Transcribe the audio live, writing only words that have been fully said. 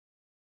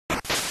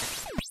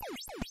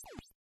Michael!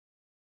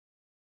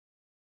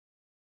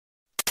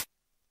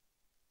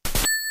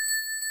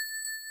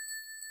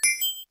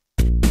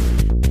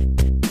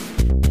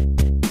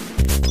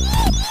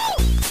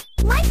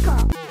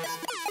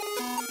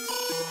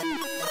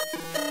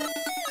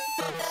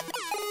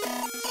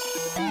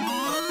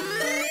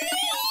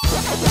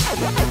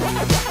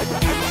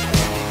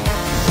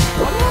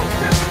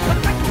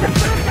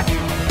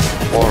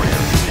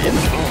 Warriors meet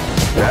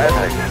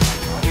Bad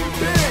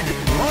Big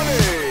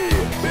money!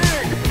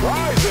 Big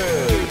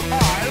prizes! I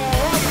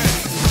love it!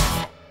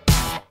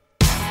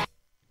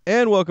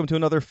 And welcome to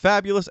another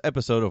fabulous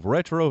episode of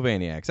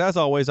Retrovaniacs. As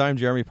always, I'm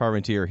Jeremy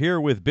Parmentier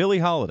here with Billy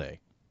Holiday.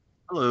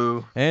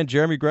 Hello. And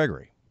Jeremy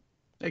Gregory.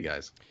 Hey,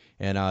 guys.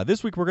 And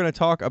this week we're going to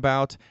talk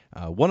about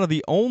one of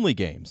the only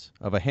games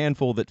of a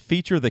handful that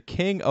feature the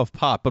king of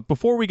pop. But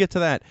before we get to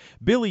that,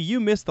 Billy, you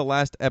missed the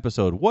last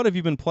episode. What have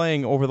you been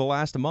playing over the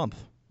last month?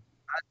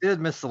 I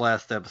did miss the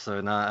last episode,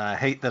 and I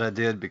hate that I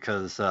did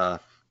because,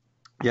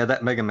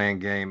 that Mega Man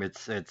game,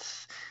 it's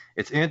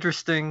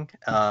interesting,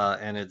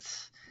 and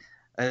it's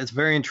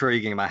very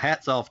intriguing. My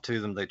hat's off to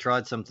them. They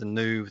tried something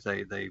new.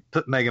 They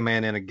put Mega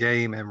Man in a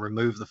game and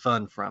removed the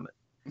fun from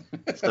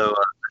it. So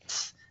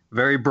it's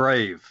very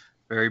brave.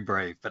 Very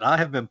brave. But I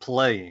have been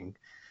playing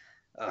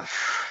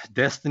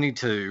Destiny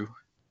 2,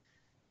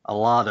 a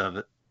lot of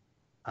it.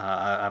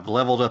 I've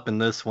leveled up in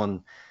this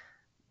one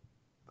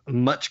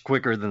much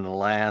quicker than the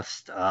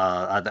last.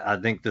 I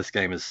think this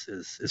game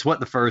is what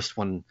the first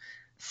one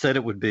said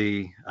it would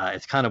be.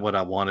 It's kind of what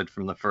I wanted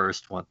from the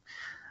first one.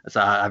 So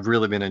I've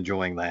really been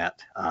enjoying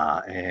that.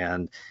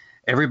 And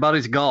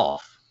everybody's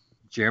golf.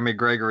 Jeremy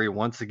Gregory,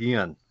 once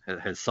again,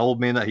 has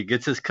sold me that he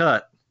gets his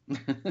cut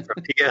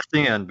from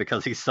PSN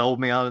because he sold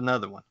me out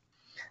another one.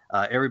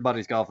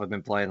 Everybody's golf I've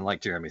been playing,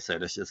 like Jeremy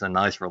said, it's just a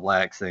nice,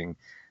 relaxing,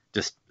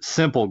 just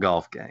simple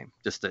golf game.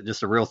 Just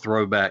a real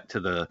throwback to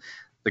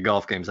the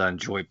golf games I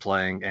enjoy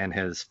playing, and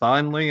has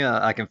finally,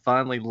 I can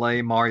finally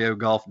lay Mario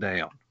Golf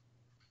down.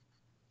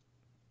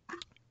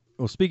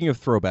 Well, speaking of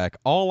throwback,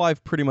 all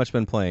I've pretty much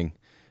been playing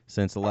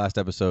since the last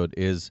episode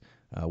is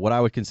what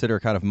I would consider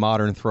kind of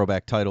modern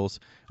throwback titles.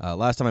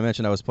 Last time I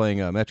mentioned I was playing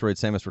Metroid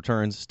Samus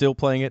Returns. Still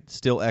playing it,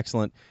 still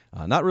excellent.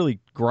 Not really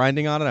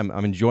grinding on it.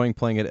 I'm enjoying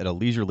playing it at a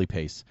leisurely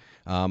pace.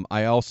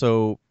 I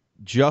also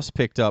just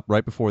picked up,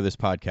 right before this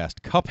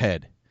podcast,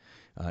 Cuphead.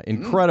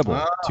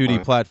 Incredible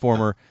 2D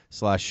platformer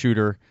 /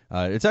 shooter.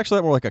 It's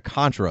actually more like a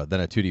Contra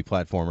than a 2D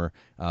platformer,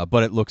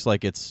 but it looks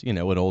like it's an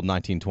old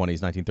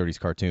 1920s, 1930s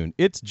cartoon.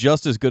 It's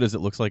just as good as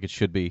it looks like it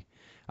should be.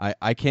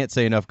 I can't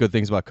say enough good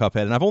things about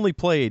Cuphead, and I've only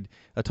played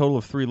a total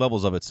of 3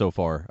 levels of it so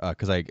far,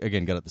 because I,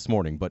 again, got it this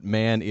morning, but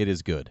man, it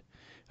is good.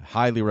 I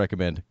highly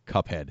recommend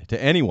Cuphead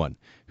to anyone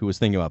who was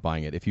thinking about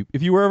buying it. If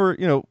you were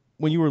ever,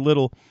 when you were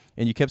little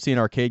and you kept seeing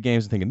arcade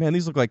games and thinking, man,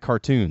 these look like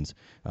cartoons,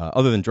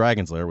 other than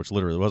Dragon's Lair, which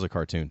literally was a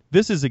cartoon,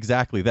 this is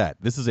exactly that.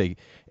 This is a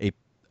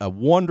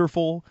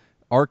wonderful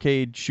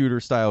arcade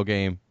shooter-style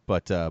game,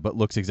 but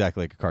looks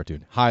exactly like a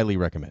cartoon. Highly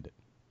recommend it.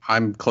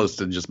 I'm close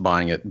to just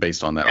buying it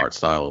based on that art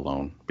style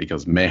alone,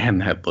 because, man,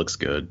 that looks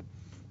good.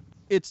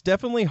 It's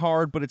definitely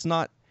hard, but it's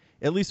not,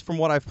 at least from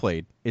what I've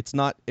played, it's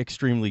not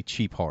extremely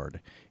cheap hard.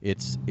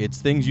 It's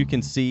things you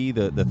can see.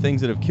 The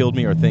things that have killed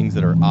me are things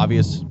that are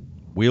obvious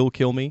will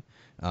kill me,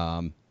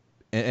 and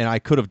I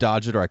could have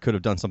dodged it, or I could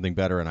have done something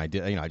better, and I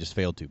did. I just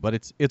failed to. But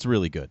it's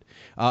really good.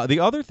 The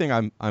other thing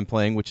I'm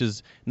playing, which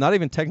is not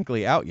even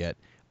technically out yet,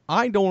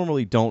 I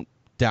normally don't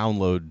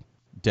download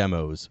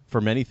demos for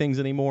many things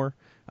anymore.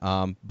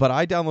 But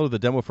I downloaded the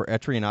demo for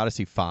Etrian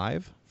Odyssey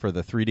 5 for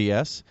the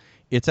 3DS.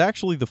 It's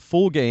actually the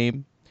full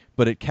game,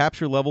 but it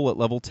caps your level at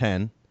level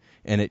 10,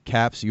 and it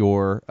caps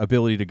your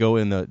ability to go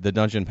in the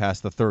dungeon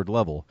past the 3rd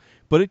level.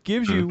 But it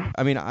gives you,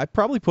 I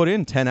probably put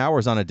in 10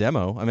 hours on a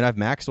demo. I've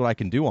maxed what I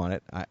can do on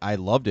it. I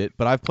loved it,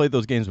 but I've played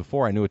those games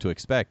before. I knew what to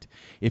expect.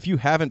 If you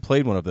haven't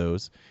played one of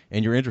those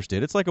and you're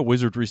interested, it's like a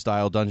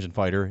wizardry-style dungeon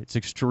fighter. It's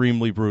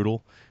extremely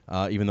brutal,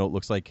 even though it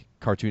looks like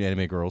cartoon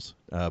anime girls.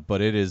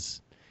 But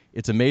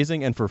it's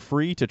amazing, and for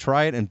free to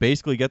try it and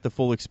basically get the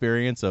full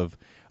experience of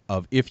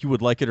if you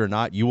would like it or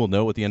not, you will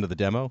know at the end of the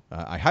demo.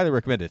 I highly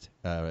recommend it.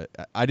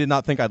 I did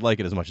not think I'd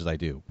like it as much as I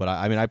do, but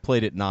I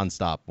played it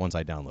nonstop once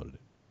I downloaded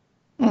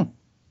it.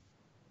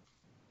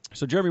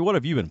 So, Jeremy, what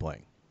have you been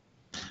playing?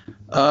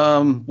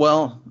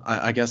 Well,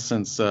 I guess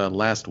since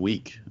last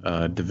week,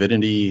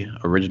 Divinity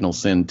Original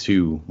Sin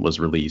 2 was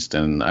released,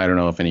 and I don't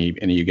know if any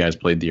of you guys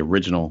played the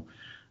original,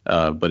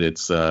 but it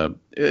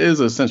is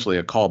essentially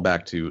a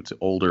callback to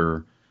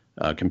older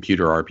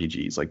computer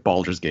RPGs like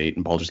Baldur's Gate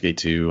and Baldur's Gate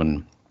 2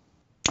 and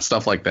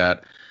stuff like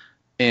that.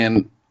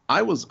 And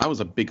I was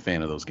a big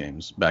fan of those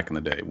games back in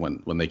the day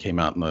when they came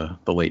out in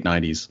the late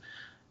 90s.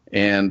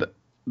 And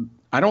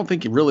I don't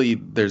think really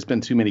there's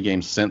been too many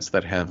games since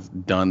that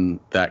have done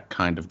that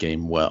kind of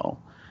game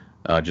well.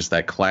 Just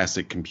that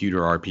classic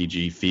computer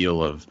RPG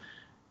feel of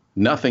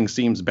nothing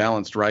seems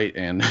balanced right,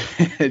 and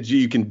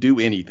you can do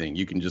anything.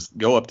 You can just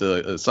go up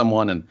to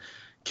someone and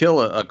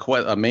kill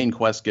a main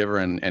quest giver,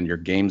 and your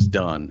game's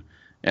done.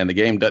 And the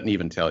game doesn't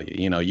even tell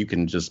you. You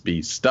can just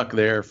be stuck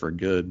there for a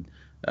good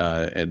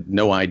and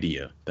no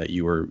idea that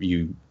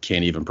you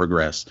can't even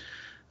progress.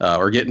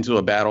 Or get into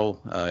a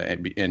battle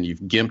and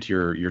you've gimped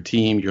your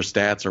team, your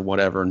stats or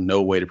whatever,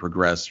 no way to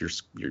progress,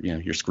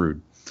 you're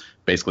screwed.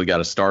 Basically got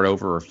to start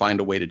over or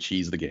find a way to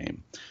cheese the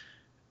game.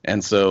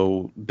 And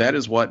so that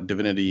is what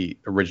Divinity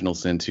Original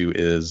Sin 2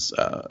 is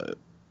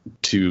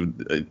to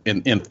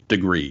an nth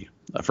degree,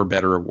 for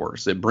better or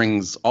worse. It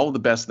brings all of the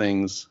best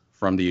things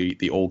from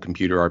the old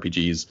computer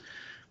RPGs.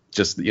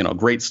 Just,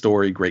 great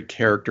story, great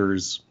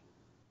characters,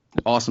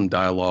 awesome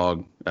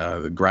dialogue.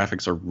 The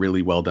graphics are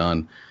really well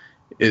done.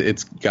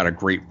 It's got a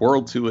great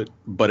world to it,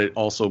 but it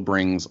also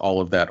brings all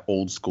of that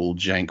old school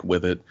jank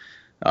with it.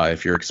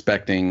 If you're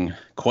expecting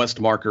quest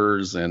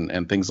markers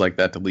and things like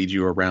that to lead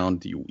you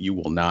around, you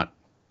will not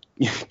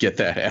get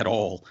that at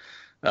all.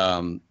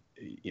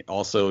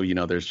 Also,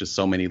 there's just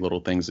so many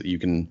little things that you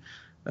can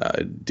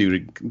do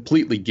to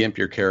completely gimp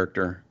your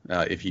character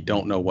if you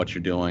don't know what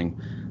you're doing.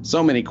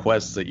 So many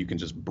quests that you can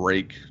just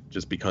break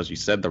just because you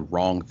said the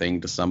wrong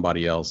thing to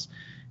somebody else.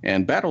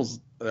 And battles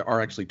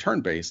are actually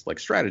turn-based, like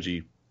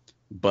strategy,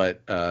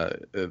 but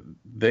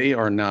they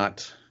are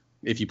not.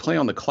 If you play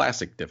on the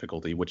classic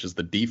difficulty, which is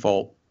the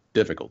default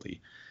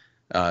difficulty,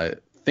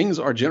 things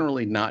are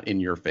generally not in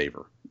your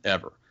favor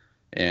ever,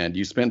 and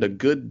you spend a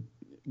good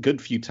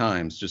few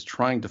times just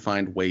trying to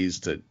find ways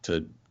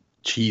to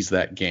cheese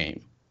that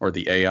game or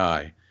the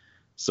AI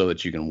so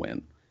that you can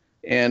win.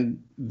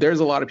 And there's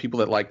a lot of people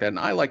that like that, and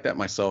I like that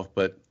myself.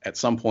 But at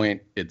some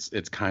point, it's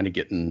kind of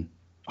getting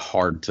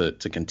hard to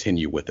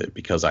continue with it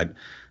because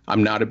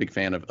I'm not a big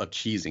fan of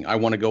cheesing. I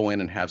want to go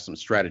in and have some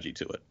strategy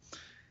to it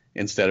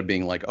instead of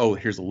being like, oh,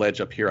 here's a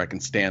ledge up here. I can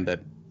stand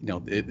that.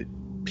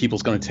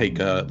 People's going to take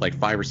like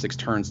 5 or 6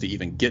 turns to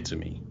even get to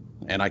me,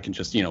 and I can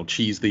just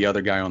cheese the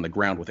other guy on the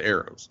ground with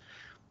arrows.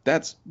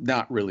 That's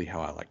not really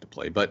how I like to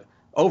play. But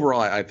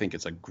overall, I think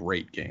it's a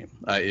great game.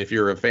 If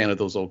you're a fan of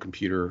those old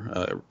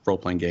computer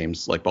role-playing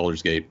games like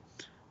Baldur's Gate,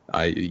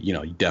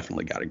 you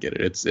definitely got to get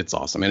it. It's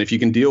awesome. And if you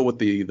can deal with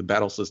the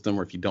battle system,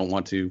 or if you don't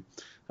want to,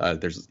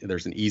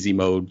 there's an easy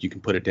mode you can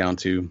put it down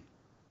to.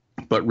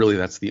 But really,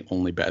 that's the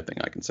only bad thing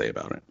I can say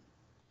about it.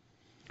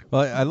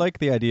 Well, I like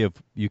the idea of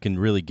you can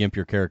really gimp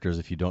your characters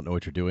if you don't know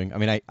what you're doing. I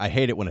mean, I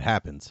hate it when it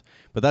happens,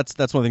 but that's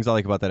one of the things I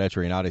like about that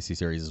Etrian Odyssey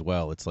series as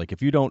well. It's like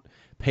if you don't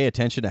pay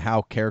attention to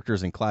how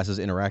characters and classes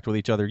interact with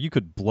each other, you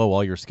could blow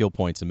all your skill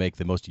points and make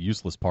the most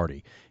useless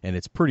party, and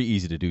it's pretty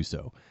easy to do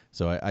so.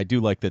 So I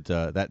do like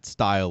that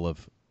style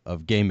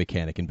of game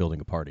mechanic in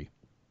building a party.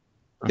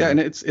 Yeah,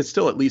 and it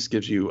still at least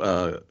gives you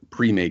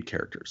pre-made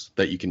characters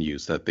that you can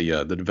use that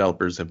the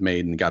developers have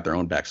made and got their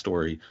own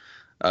backstory.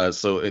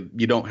 So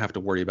you don't have to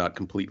worry about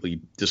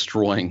completely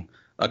destroying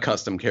a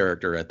custom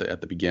character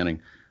at the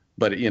beginning.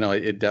 But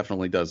it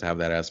definitely does have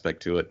that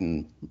aspect to it.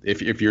 And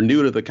if you're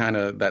new to the kind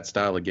of that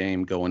style of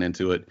game going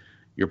into it,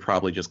 you're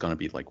probably just going to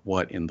be like,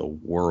 what in the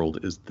world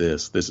is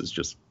this? This is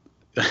just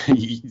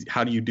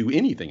how do you do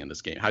anything in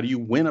this game? How do you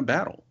win a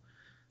battle?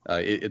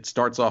 It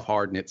starts off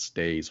hard and it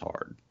stays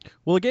hard.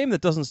 Well, a game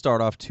that doesn't start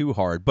off too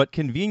hard, but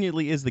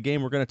conveniently is the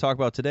game we're going to talk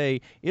about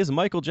today, is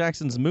Michael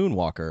Jackson's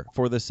Moonwalker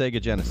for the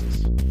Sega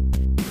Genesis.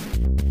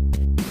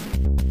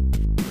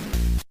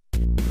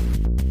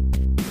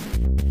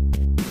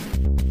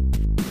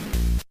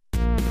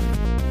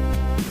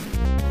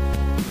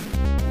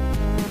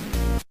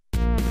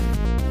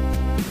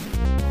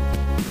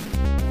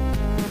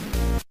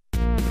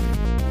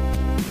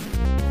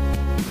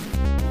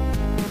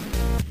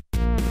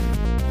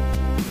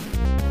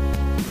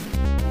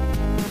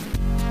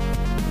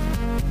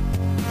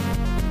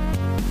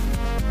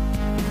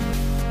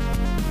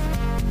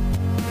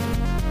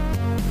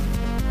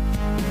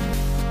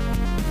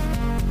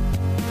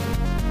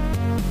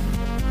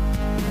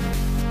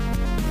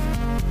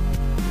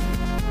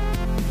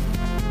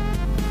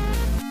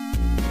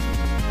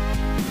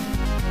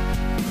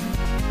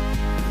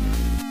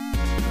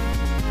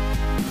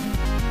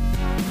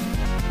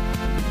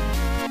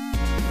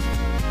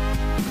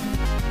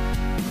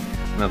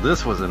 Now,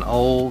 this was an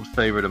old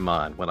favorite of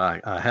mine. When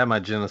I had my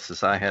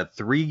Genesis, I had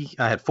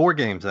 4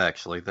 games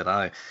actually that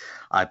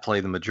I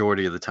played the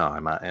majority of the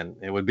time. And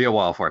it would be a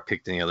while before I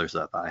picked any others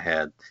up. I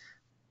had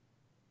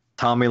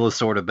Tommy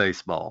Lasorda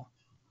Baseball,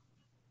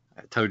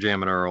 Toe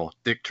Jam and Earl,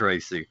 Dick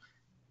Tracy,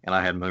 and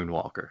I had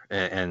Moonwalker.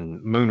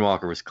 And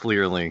Moonwalker was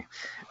clearly,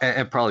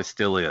 and probably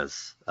still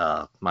is,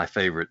 my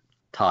favorite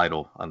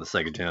title on the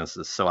Sega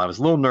Genesis. So I was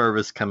a little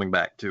nervous coming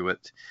back to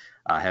it.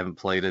 I haven't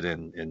played it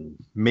in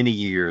many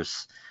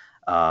years.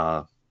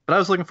 But I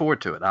was looking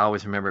forward to it. I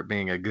always remember it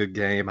being a good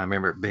game. I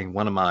remember it being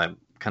one of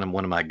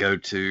my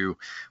go-to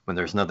when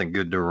there's nothing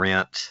good to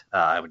rent.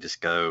 I would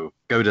just go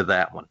to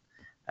that one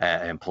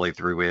and play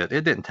through it.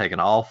 It didn't take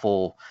an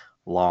awful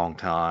long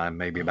time,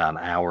 maybe about an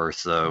hour or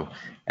so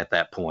at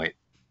that point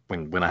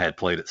when I had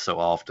played it so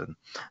often.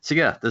 So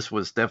yeah, this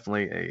was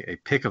definitely a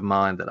pick of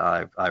mine that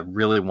I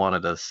really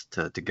wanted us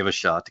to give a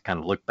shot, to kind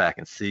of look back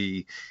and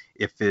see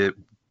if it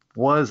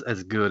was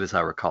as good as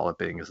I recall it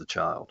being as a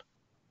child.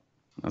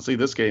 Now, see,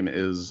 this game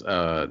is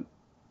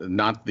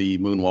not the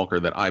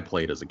Moonwalker that I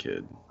played as a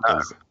kid.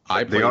 'Cause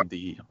I played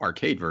the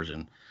arcade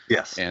version.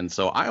 Yes. And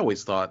so I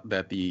always thought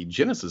that the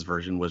Genesis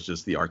version was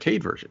just the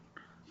arcade version.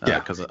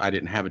 Because I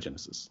didn't have a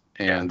Genesis.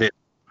 And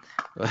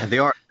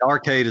the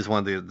arcade is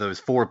one of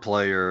those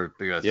 4-player,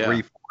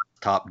 3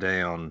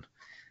 top-down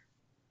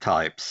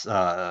types.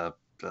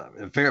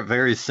 Very,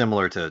 very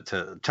similar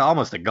to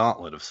almost a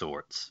gauntlet of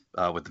sorts,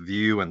 with the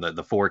view and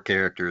the 4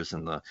 characters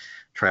and the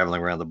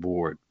traveling around the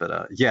board.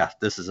 But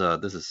this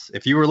is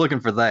if you were looking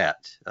for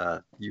that,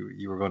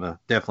 you were going to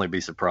definitely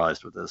be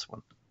surprised with this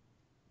one.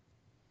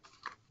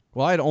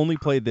 Well, I had only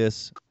played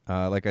this,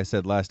 like I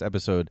said last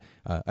episode.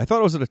 I thought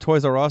it was at a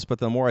Toys R Us, but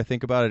the more I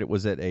think about it, it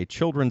was at a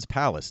Children's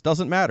Palace.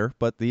 Doesn't matter,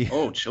 but the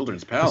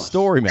Children's the Palace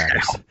story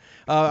matters.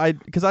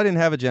 Because I didn't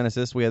have a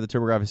Genesis, we had the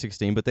TurboGrafx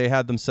 16, but they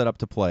had them set up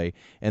to play,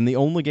 and the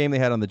only game they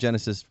had on the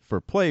Genesis for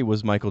play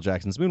was Michael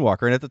Jackson's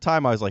Moonwalker. And at the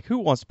time, I was like, who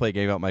wants to play a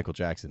game about Michael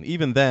Jackson?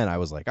 Even then, I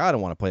was like, I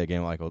don't want to play a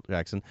game about Michael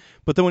Jackson.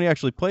 But then when you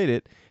actually played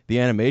it, the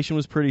animation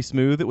was pretty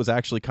smooth. It was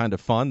actually kind of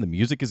fun. The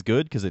music is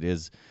good because it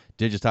is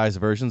digitized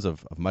versions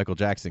of Michael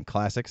Jackson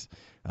classics.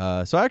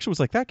 So I actually was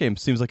like, that game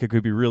seems like it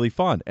could be really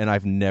fun. And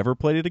I've never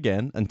played it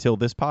again until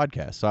this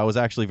podcast. So I was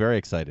actually very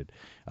excited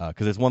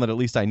because it's one that at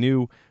least I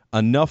knew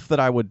enough that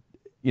I would,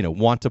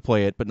 want to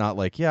play it, but not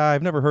like,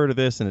 I've never heard of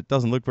this and it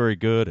doesn't look very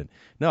good. And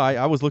no,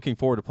 I was looking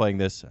forward to playing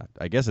this,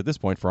 I guess at this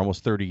point, for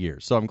almost 30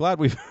 years. So I'm glad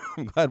we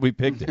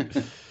picked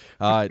it.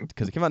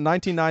 Because it came out in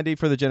 1990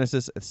 for the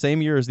Genesis,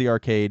 same year as the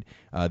arcade.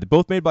 They're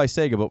both made by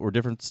Sega, but were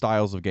different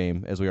styles of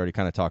game, as we already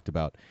kind of talked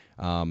about.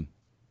 And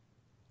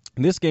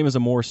this game is a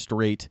more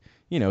straight,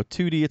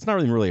 2D. It's not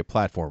really a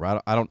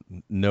platformer. I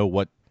don't know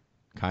what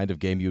kind of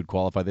game you would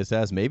qualify this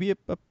as. Maybe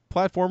a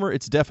platformer.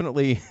 It's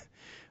definitely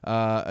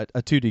a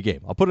 2D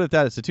game. I'll put it at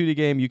that. It's a 2D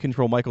game. You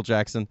control Michael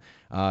Jackson.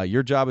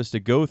 Your job is to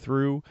go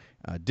through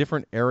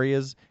different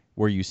areas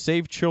where you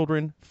save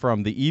children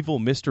from the evil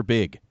Mr.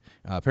 Big.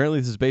 Apparently,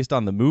 this is based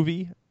on the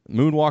movie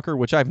Moonwalker,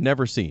 which I've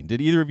never seen.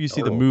 Did either of you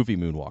see the movie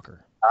Moonwalker?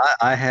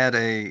 I had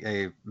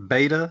a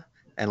beta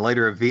and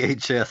later a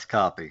VHS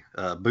copy,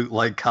 a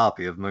bootleg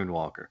copy of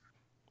Moonwalker.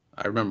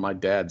 I remember my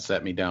dad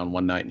sat me down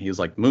one night and he was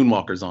like,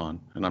 Moonwalker's on.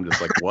 And I'm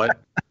just like,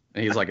 what?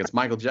 And he's like, it's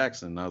Michael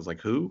Jackson. And I was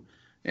like, who?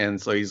 And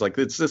so he's like,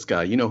 it's this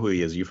guy. You know who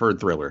he is. You've heard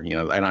Thriller.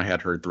 And I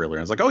had heard Thriller. And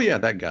I was like, oh, yeah,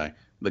 that guy.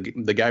 The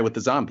guy with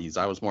the zombies.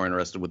 I was more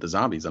interested with the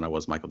zombies than I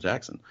was Michael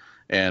Jackson.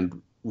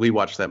 And we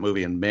watched that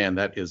movie, and man,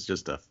 that is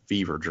just a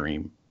fever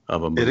dream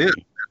of a movie. It is,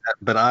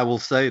 but I will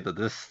say that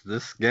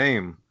this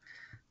game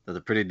does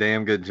a pretty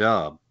damn good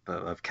job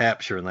of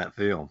capturing that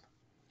film.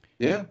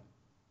 Yeah.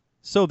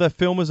 So the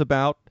film is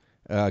about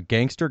a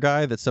gangster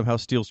guy that somehow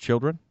steals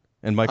children,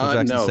 and Michael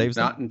Jackson saves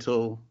them? No, not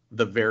until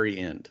the very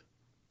end.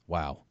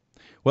 Wow.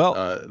 Well,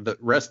 the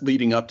rest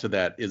leading up to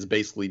that is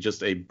basically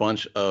just a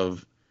bunch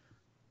of,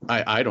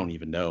 I don't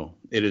even know.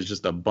 It is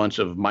just a bunch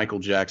of Michael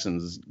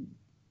Jackson's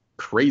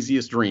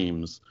craziest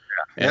dreams.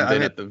 And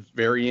then at the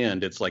very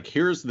end, it's like,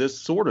 here's this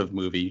sort of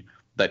movie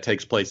that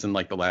takes place in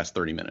like the last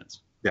 30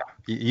 minutes. Yeah.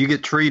 You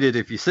get treated,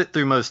 if you sit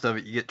through most of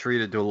it, you get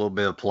treated to a little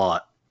bit of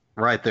plot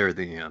right there at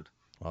the end.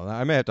 Well,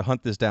 I may have to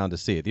hunt this down to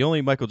see it. The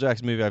only Michael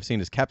Jackson movie I've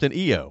seen is Captain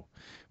EO,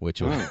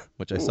 which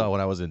I saw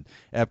when I was in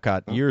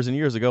Epcot years and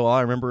years ago. All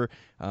I remember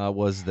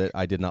was that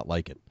I did not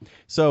like it.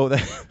 So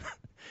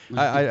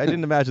I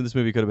didn't imagine this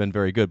movie could have been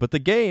very good. But the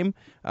game,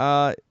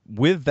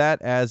 with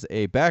that as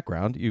a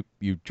background,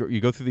 you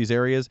go through these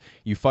areas,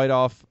 you fight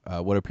off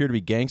what appear to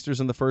be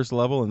gangsters in the first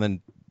level, and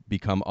then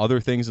become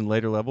other things in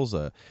later levels,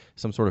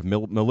 some sort of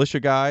militia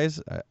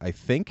guys, I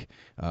think,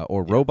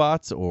 or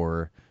robots,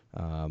 or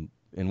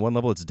in one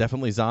level it's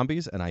definitely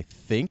zombies, and I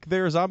think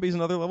there are zombies in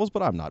other levels,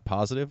 but I'm not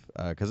positive,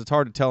 because it's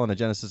hard to tell in a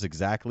Genesis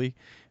exactly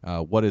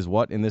what is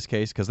what in this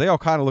case, because they all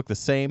kind of look the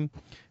same.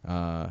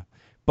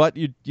 But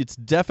it's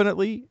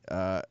definitely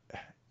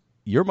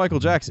you're Michael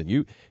Jackson.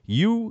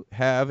 You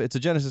have, it's a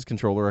Genesis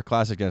controller, a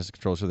classic Genesis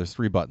controller, so there's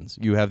 3 buttons.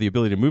 You have the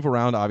ability to move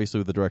around, obviously,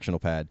 with the directional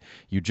pad.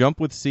 You jump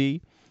with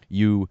C.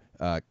 You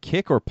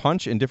kick or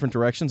punch in different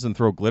directions and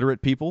throw glitter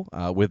at people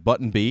with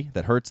button B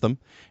that hurts them.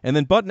 And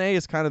then button A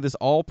is kind of this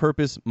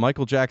all-purpose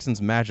Michael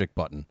Jackson's magic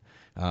button.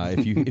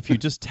 If you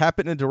just tap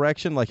it in a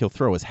direction, like he'll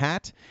throw his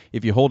hat.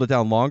 If you hold it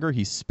down longer,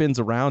 he spins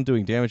around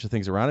doing damage to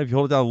things around him. If you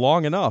hold it down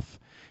long enough,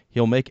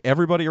 he'll make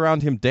everybody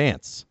around him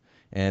dance.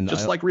 And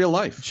just like real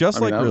life.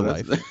 Real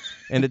life.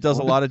 And it does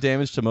a lot of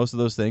damage to most of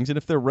those things. And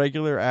if they're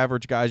regular,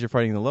 average guys you're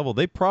fighting in the level,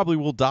 they probably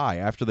will die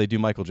after they do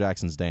Michael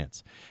Jackson's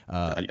dance.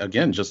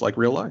 Again, just like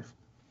real life.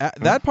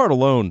 That part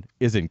alone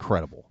is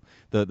incredible.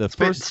 The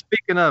first.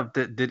 Speaking of,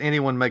 did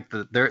anyone make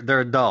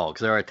they're dogs?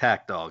 They're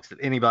attack dogs.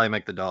 Did anybody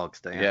make the dogs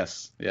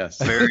dance? Yes.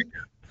 Very.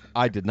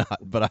 I did not,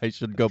 but I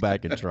should go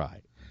back and try.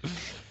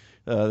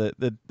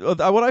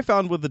 What I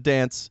found with the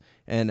dance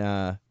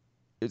and.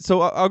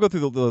 So I'll go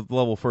through the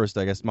level first,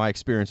 I guess, my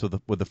experience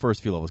with the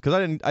first few levels.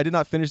 Because I did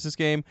not finish this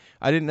game.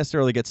 I didn't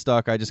necessarily get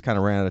stuck. I just kind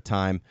of ran out of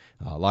time.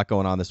 A lot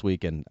going on this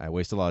week, and I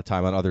wasted a lot of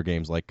time on other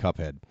games like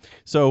Cuphead.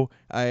 So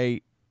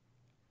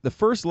the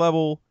first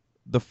level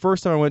the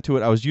first time I went to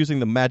it, I was using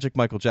the magic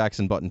Michael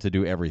Jackson button to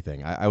do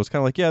everything. I was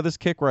kind of like, yeah, this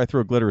kick where I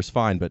throw glitter is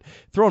fine, but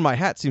throwing my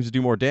hat seems to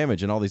do more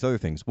damage and all these other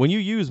things. When you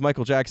use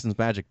Michael Jackson's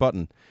magic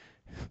button,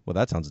 well,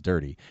 that sounds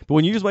dirty, but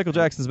when you use Michael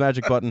Jackson's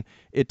magic button,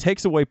 it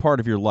takes away part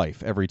of your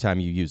life every time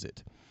you use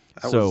it.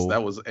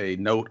 That was a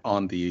note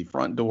on the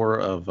front door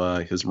of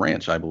his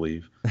ranch, I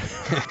believe.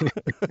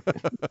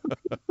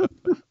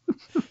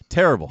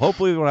 Terrible.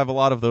 Hopefully we won't have a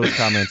lot of those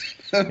comments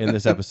in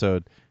this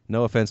episode.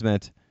 No offense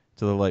meant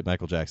to the late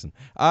Michael Jackson.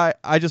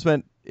 I just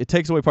meant it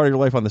takes away part of your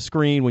life on the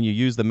screen when you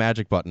use the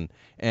magic button,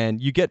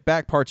 and you get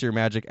back parts of your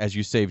magic as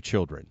you save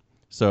children.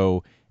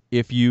 So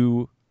if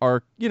you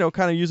are,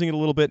 kind of using it a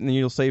little bit, and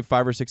you'll save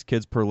 5 or 6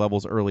 kids per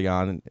levels early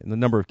on, and the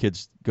number of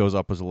kids goes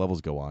up as the levels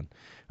go on.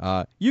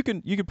 You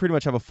can pretty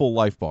much have a full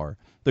life bar.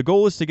 The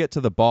goal is to get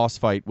to the boss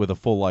fight with a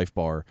full life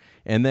bar,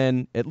 and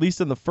then at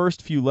least in the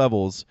first few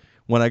levels,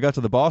 when I got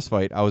to the boss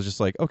fight, I was just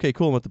like, okay,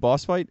 cool, I'm at the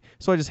boss fight.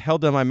 So I just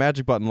held down my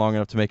magic button long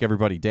enough to make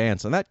everybody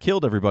dance, and that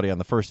killed everybody on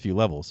the first few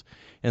levels.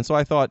 And so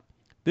I thought,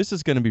 this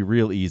is going to be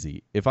real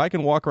easy. If I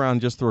can walk around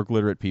and just throw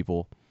glitter at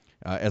people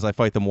as I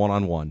fight them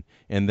one-on-one,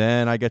 and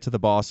then I get to the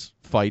boss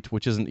fight,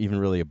 which isn't even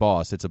really a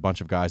boss. It's a bunch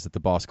of guys that the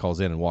boss calls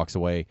in and walks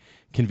away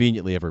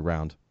conveniently every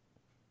round.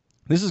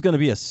 This is going to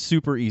be a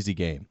super easy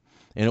game.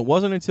 And it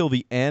wasn't until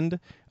the end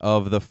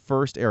of the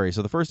first area.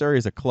 So the first area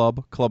is a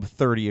club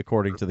 30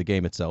 according to the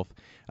game itself.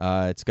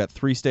 It's got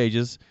 3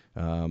 stages,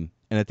 and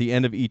at the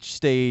end of each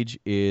stage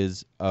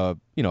is a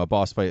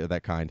boss fight of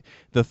that kind.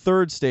 The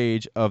third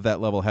stage of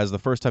that level has the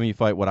first time you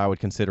fight what I would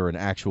consider an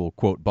actual,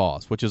 quote,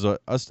 boss, which is a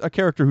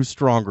character who's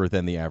stronger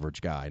than the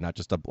average guy, not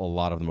just a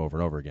lot of them over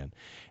and over again.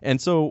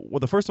 And so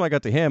the first time I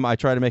got to him, I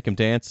tried to make him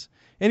dance.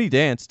 And he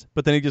danced,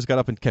 but then he just got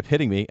up and kept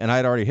hitting me, and I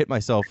had already hit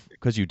myself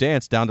because you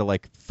danced down to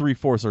like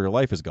 3/4 of your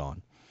life is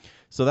gone.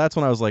 So that's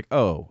when I was like,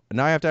 oh,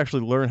 now I have to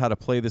actually learn how to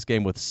play this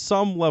game with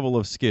some level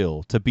of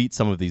skill to beat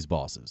some of these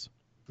bosses.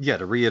 Yeah,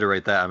 to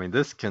reiterate that, I mean,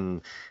 it's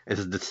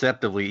a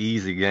deceptively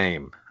easy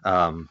game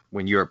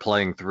when you are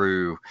playing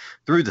through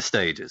the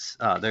stages.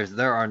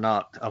 There are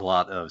not a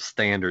lot of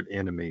standard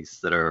enemies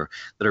that are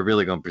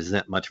really going to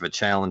present much of a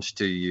challenge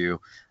to you.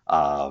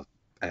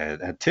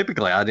 And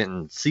typically, I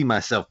didn't see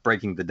myself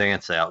breaking the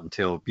dance out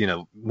until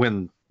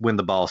when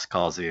the boss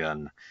calls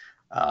in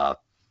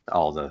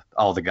all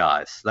the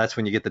guys. That's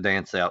when you get the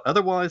dance out.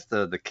 Otherwise,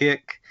 the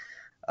kick,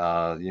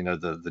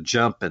 the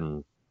jump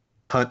and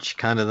punch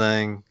kind of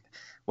thing,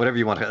 whatever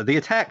you want to. The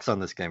attacks on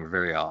this game are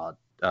very odd.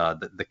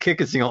 The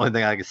kick is the only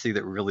thing I can see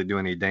that really do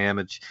any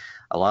damage.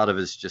 A lot of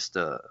it's just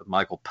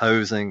Michael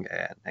posing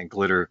and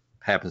glitter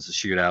happens to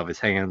shoot out of his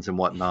hands and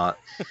whatnot.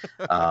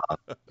 But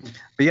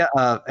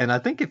yeah, and I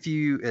think if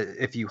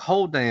you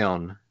hold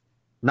down,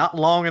 not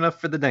long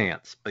enough for the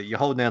dance, but you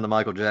hold down the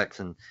Michael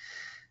Jackson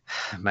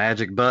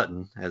magic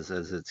button, as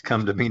it's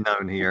come to be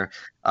known here,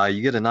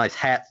 you get a nice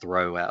hat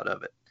throw out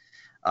of it.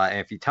 And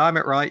if you time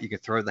it right, you can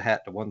throw the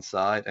hat to one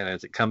side, and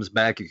as it comes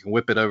back, you can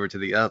whip it over to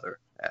the other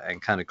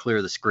and kind of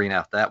clear the screen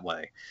out that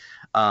way.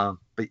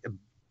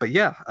 But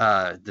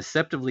yeah,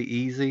 deceptively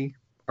easy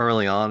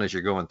early on as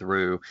you're going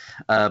through.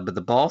 But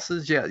the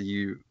bosses, yeah,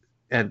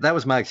 and that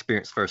was my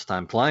experience first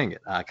time playing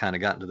it. I kind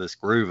of got into this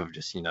groove of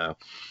just,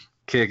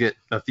 kick it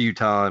a few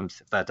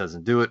times. If that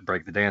doesn't do it,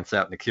 break the dance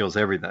out and it kills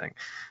everything.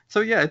 So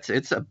yeah,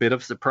 it's a bit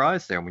of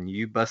surprise there when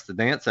you bust the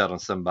dance out on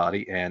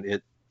somebody and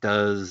it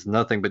does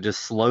nothing but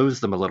just slows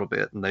them a little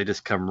bit and they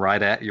just come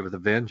right at you with a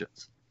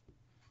vengeance.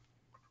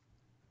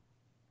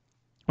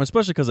 Well,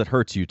 especially because it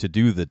hurts you to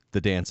do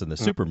the dance and the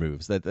super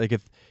moves. That like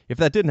if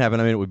that didn't happen,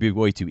 I mean, it would be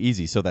way too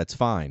easy. So that's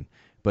fine.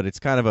 But it's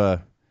kind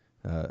of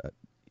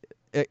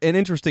an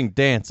interesting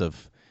dance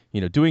of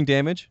doing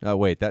damage. Oh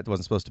wait, that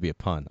wasn't supposed to be a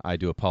pun. I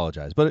do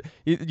apologize. But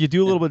you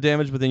do a little bit of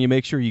damage, but then you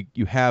make sure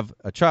you have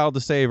a child to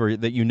save, or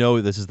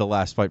that this is the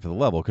last fight for the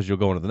level because you'll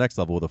go into the next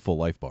level with a full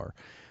life bar.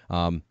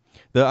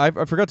 I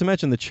forgot to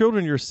mention the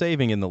children you're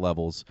saving in the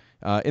levels.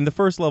 In the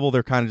first level,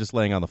 they're kind of just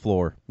laying on the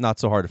floor, not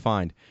so hard to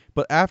find.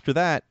 But after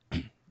that,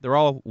 they're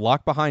all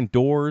locked behind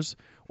doors,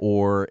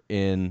 or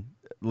in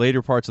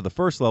later parts of the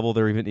first level,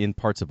 they're even in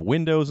parts of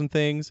windows and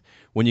things.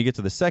 When you get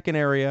to the second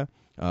area,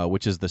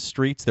 which is the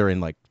streets, they're in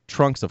like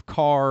trunks of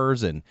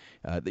cars, and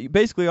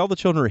basically all the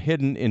children are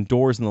hidden in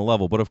doors in the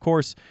level. But of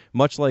course,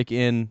 much like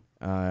in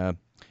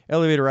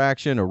Elevator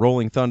Action or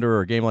Rolling Thunder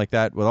or a game like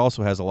that, what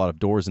also has a lot of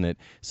doors in it,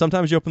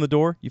 sometimes you open the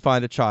door, you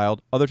find a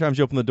child. Other times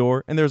you open the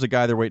door, and there's a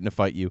guy there waiting to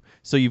fight you.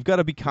 So you've got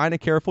to be kind of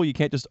careful. You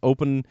can't just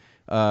open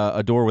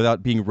a door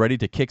without being ready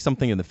to kick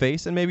something in the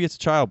face. And maybe it's a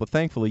child, but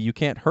thankfully you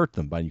can't hurt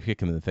them by you kick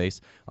them in the face,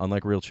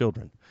 unlike real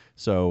children.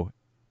 So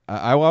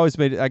I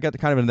got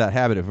kind of into that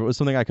habit. If it was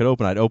something I could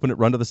open, I'd open it,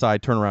 run to the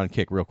side, turn around, and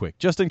kick real quick,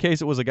 just in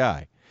case it was a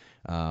guy.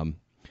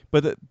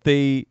 But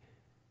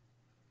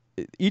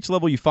each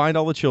level you find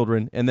all the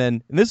children, and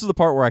this is the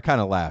part where I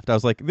kind of laughed. I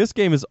was like, this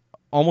game is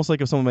almost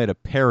like if someone made a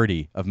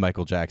parody of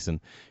Michael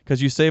Jackson,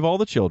 because you save all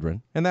the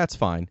children, and that's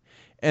fine.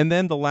 And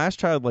then the last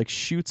child like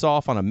shoots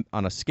off on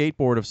a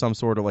skateboard of some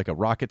sort, or like a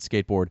rocket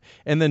skateboard,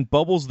 and then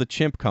Bubbles the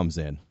chimp comes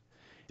in.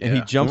 and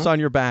he jumps on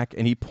your back,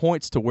 and he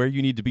points to where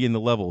you need to be in the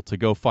level to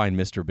go find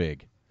Mr.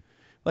 Big.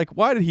 Like,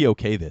 why did he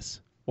okay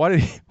this? Why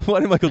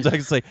did Michael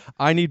Jackson say,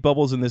 I need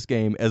Bubbles in this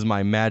game as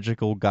my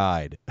magical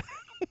guide?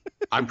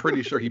 I'm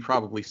pretty sure he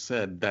probably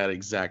said that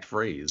exact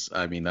phrase.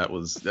 I mean,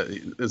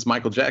 it's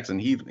Michael Jackson.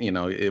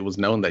 It was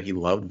known that he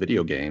loved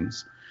video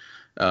games.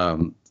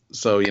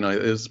 So, it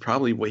was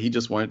probably what he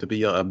just wanted to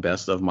be a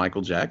best of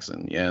Michael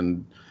Jackson.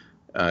 And,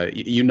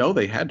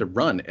 they had to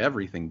run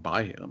everything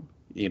by him.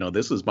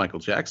 This is Michael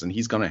Jackson.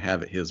 He's going to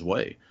have it his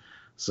way.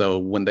 So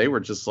when they were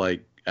just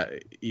like,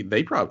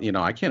 they probably,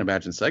 I can't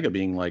imagine Sega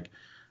being like,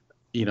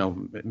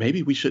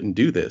 maybe we shouldn't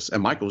do this.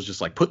 And Michael's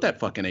just like, put that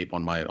fucking ape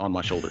on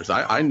my shoulders.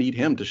 I need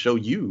him to show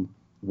you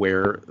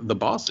where the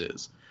boss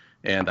is.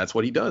 And that's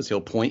what he does. He'll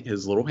point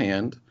his little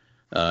hand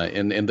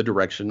in the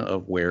direction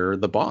of where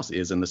the boss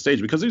is in the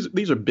stage, because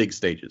these are big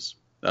stages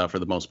for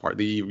the most part.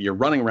 You're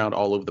running around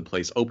all over the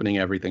place, opening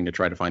everything to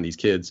try to find these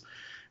kids.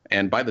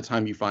 And by the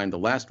time you find the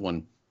last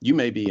one, you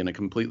may be in a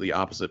completely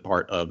opposite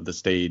part of the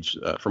stage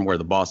from where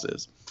the boss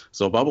is.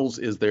 So Bubbles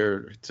is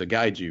there to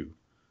guide you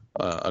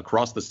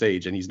across the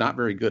stage, and he's not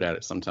very good at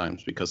it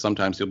sometimes, because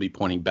sometimes he'll be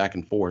pointing back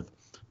and forth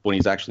when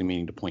he's actually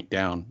meaning to point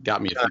down.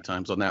 Got me a few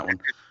times on that one.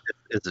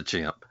 It's a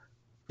chimp.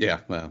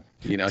 Yeah, well,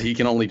 he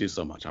can only do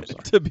so much. I'm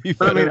sorry. To be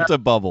fair to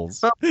Bubbles.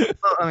 Bubbles,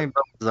 all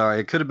right.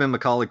 It could have been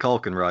Macaulay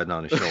Culkin riding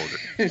on his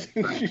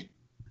shoulder.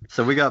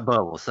 So we got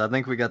Bubbles. I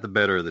think we got the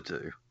better of the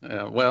two.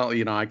 Well,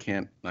 I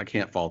can't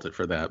fault it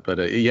for that. But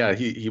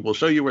he will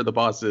show you where the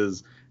boss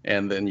is,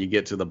 and then you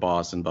get to the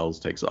boss, and Bubbles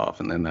takes off,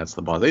 and then that's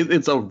the boss.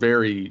 It's a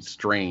very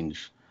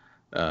strange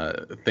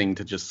thing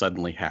to just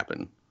suddenly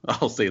happen.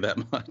 I'll say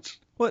that much.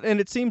 Well, and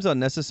it seems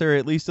unnecessary,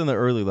 at least in the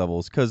early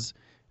levels, because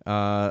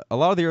a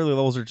lot of the early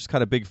levels are just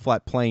kind of big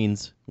flat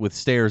plains with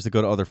stairs that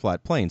go to other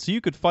flat plains. So you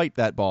could fight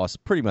that boss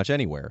pretty much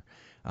anywhere.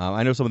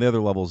 I know some of the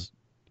other levels,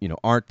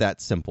 aren't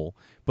that simple,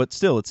 but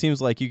still, it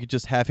seems like you could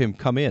just have him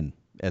come in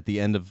at the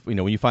end of,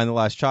 when you find the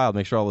last child,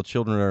 make sure all the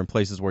children are in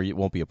places where it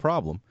won't be a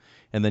problem,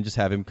 and then just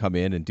have him come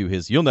in and do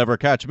his "You'll never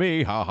catch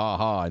me," ha ha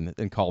ha,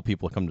 and call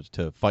people to come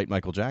to fight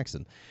Michael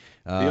Jackson.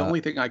 The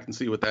only thing I can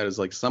see with that is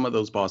like some of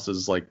those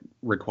bosses like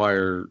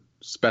require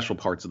special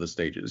parts of the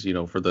stages,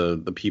 for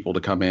the people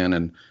to come in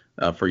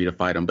and for you to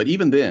fight them. But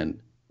even then,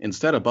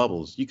 instead of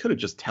Bubbles, you could have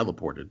just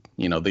teleported.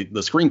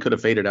 The screen could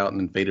have faded out and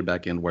then faded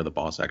back in where the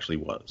boss actually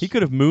was. He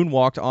could have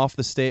moonwalked off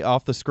the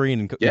screen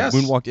and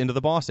moonwalked into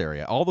the boss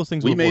area. All those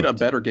things. We made a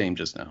better game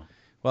just now.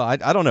 Well,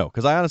 I don't know,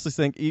 because I honestly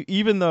think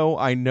even though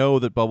I know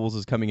that Bubbles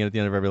is coming in at the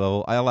end of every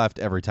level, I laughed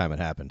every time it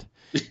happened,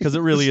 because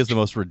it really is the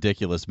most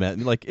ridiculous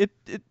like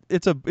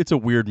it's a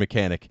weird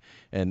mechanic,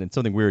 and it's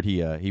something weird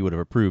he would have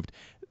approved.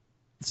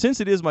 Since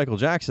it is Michael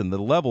Jackson, the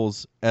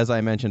levels, as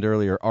I mentioned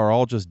earlier, are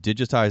all just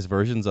digitized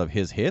versions of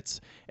his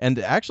hits, and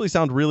actually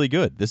sound really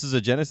good. This is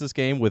a Genesis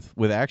game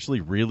with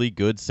actually really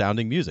good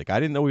sounding music. I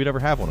didn't know we'd ever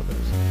have one of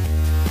those.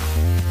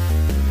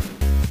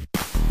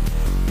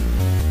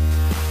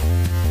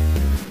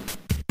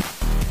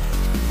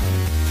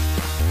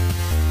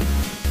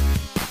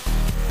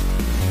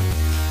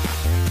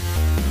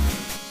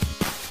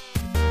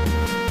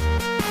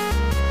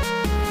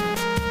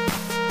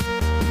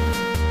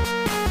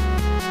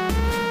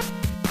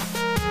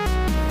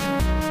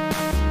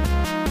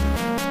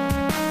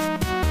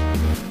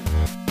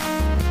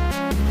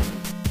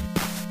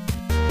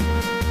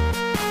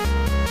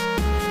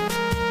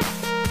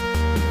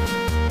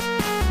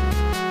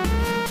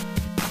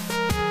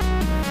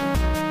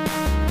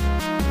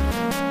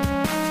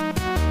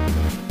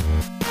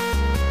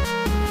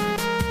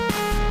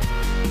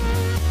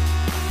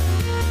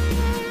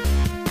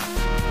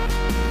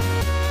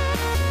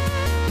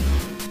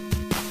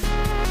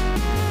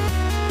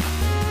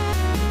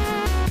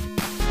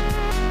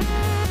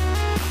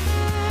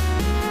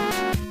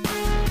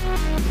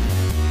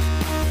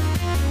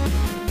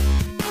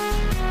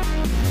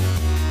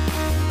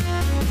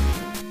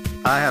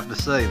 I have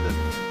to say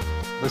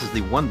that this is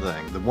the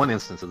one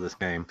instance of this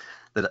game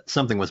that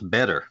something was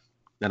better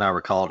than I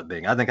recalled it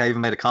being. I think I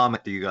even made a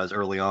comment to you guys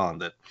early on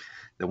that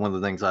one of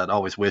the things I'd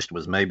always wished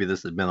was maybe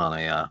this had been on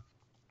a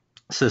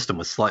system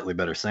with slightly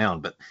better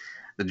sound. But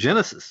the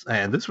Genesis,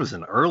 and this was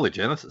an early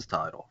Genesis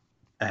title,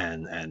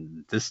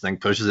 and this thing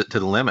pushes it to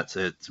the limits.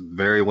 It's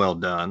very well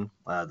done.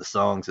 The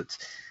songs, it's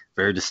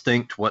very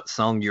distinct what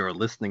song you're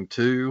listening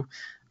to.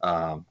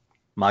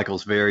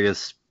 Michael's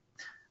various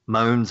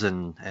moans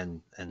and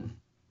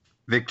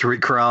victory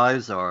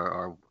cries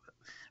are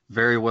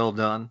very well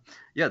done.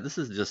 Yeah, this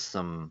is just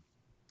some,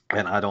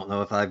 and I don't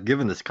know if I've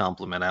given this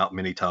compliment out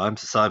many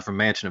times, aside from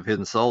Mansion of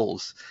Hidden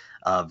Souls,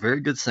 very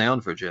good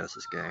sound for a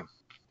Genesis game.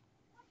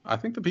 I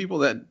think the people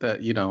that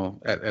at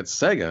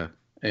Sega,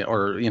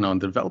 or the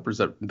developers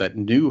that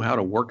knew how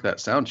to work that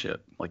sound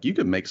chip, like you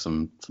could make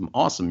some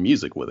awesome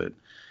music with it.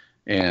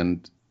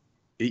 And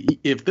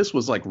if this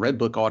was like Red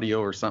Book audio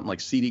or something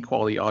like CD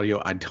quality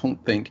audio, I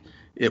don't think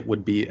it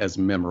would be as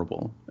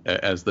memorable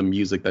as the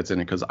music that's in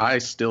it. Because I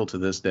still, to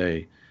this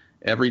day,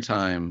 every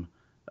time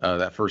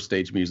that first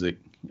stage music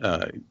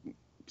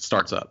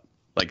starts up,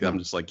 Like I'm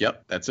just like,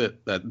 yep, that's it.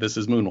 This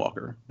is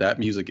Moonwalker. That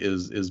music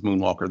is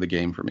Moonwalker the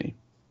game for me.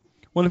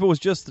 Well, if it was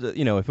just,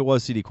 if it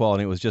was CD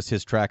quality and it was just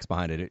his tracks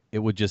behind it, it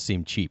would just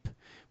seem cheap.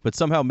 But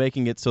somehow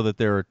making it so that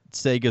they're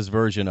Sega's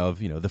version of,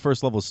 the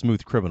first level is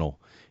Smooth Criminal,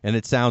 and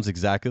it sounds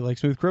exactly like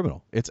Smooth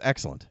Criminal. It's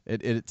excellent.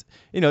 It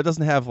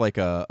doesn't have like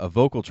a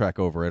vocal track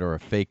over it or a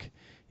fake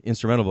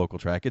instrumental vocal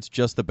track. It's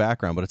just the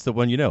background, but it's the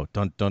one dun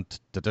dun dun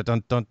dun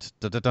dun dun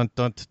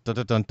dun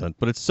dun dun dun.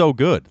 But it's so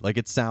good. Like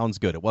it sounds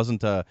good. It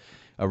wasn't a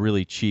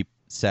really cheap,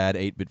 sad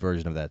 8-bit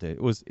version of that.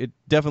 It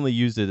definitely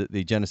used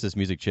the Genesis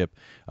music chip.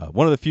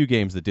 One of the few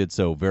games that did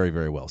so very,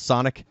 very well.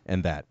 Sonic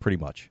and that, pretty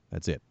much.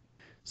 That's it.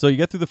 So you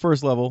get through the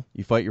first level,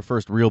 you fight your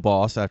first real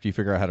boss after you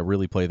figure out how to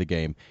really play the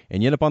game,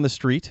 and you end up on the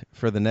street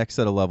for the next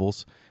set of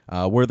levels,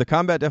 where the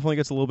combat definitely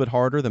gets a little bit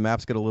harder, the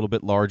maps get a little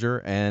bit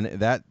larger, and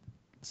that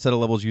set of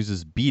levels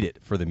uses Beat It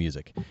for the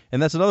music.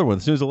 And that's another one.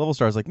 As soon as the level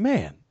starts, like,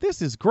 man,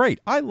 this is great.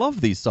 I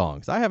love these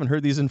songs. I haven't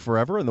heard these in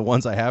forever, and the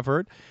ones I have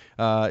heard,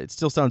 it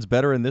still sounds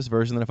better in this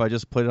version than if I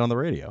just played it on the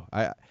radio.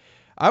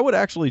 I would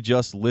actually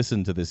just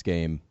listen to this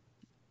game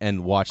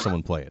and watch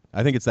someone play it.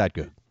 I think it's that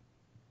good.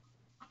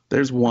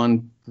 There's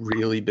one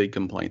really big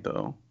complaint,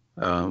 though,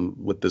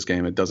 with this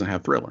game. It doesn't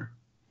have Thriller.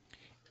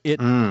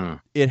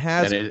 It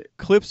has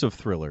clips of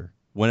Thriller.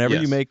 Whenever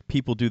Yes. you make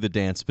people do the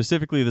dance,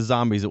 specifically the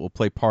zombies, it will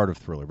play part of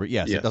Thriller. But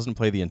yes, it doesn't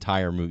play the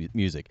entire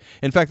music.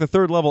 In fact, the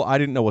third level, I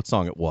didn't know what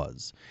song it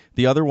was.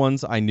 The other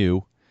ones I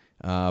knew,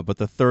 but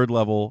the third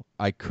level,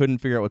 I couldn't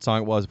figure out what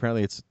song it was.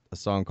 Apparently, it's a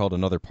song called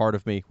Another Part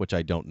of Me, which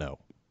I don't know.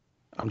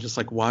 I'm just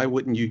like, why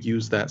wouldn't you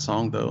use that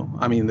song, though?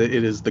 I mean, it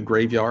is the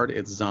graveyard.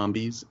 It's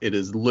zombies. It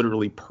is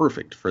literally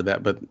perfect for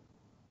that, but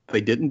they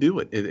didn't do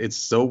it. It's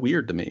so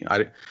weird to me.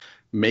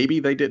 Maybe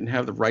they didn't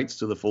have the rights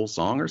to the full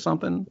song or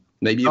something.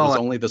 Maybe it was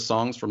only the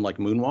songs from, like,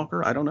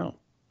 Moonwalker. I don't know.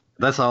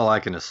 That's all I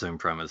can assume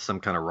from it, is some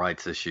kind of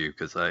rights issue,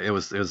 because it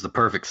was the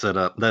perfect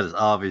setup. That is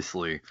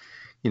obviously,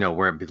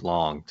 where it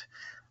belonged.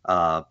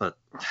 But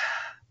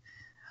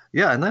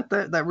yeah, and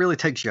that really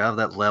takes you out of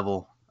that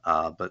level.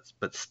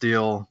 But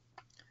still,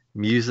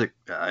 music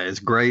is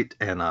great.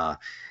 And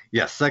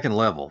second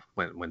level,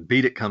 when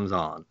Beat It comes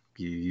on,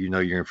 you know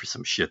you're in for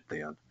some shit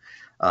then.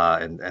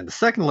 And the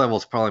second level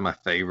is probably my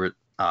favorite.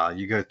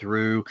 You go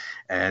through,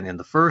 and in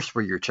the first,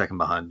 where you're checking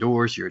behind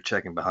doors, you're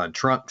checking behind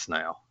trunks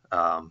now,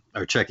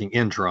 or checking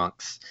in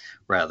trunks,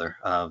 rather,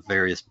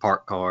 various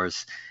parked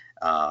cars,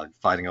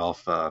 fighting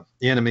off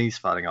enemies,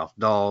 fighting off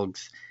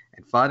dogs,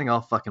 and fighting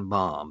off fucking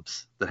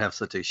bombs that have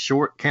such a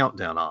short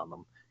countdown on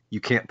them, you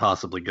can't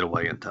possibly get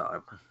away in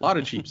time. A lot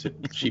of cheap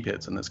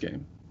hits in this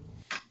game.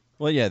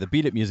 Well, yeah, the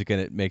Beat It music in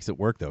it makes it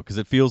work, though, because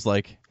it feels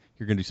like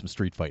you're going to do some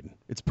street fighting.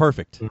 It's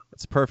perfect.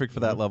 It's perfect for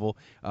that level.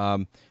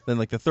 Then,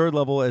 like, the third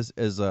level, as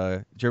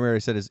Jeremy already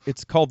said,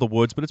 it's called The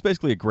Woods, but it's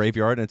basically a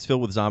graveyard, and it's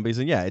filled with zombies,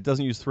 and yeah, it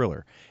doesn't use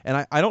Thriller.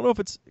 And I don't know if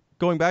it's,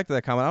 going back to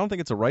that comment, I don't think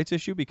it's a rights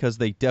issue, because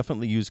they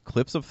definitely use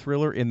clips of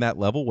Thriller in that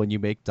level when you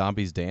make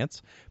zombies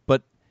dance,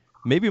 but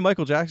maybe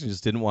Michael Jackson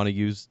just didn't want to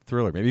use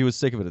Thriller. Maybe he was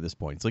sick of it at this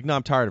point. It's like, no,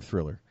 I'm tired of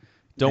Thriller.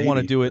 Don't want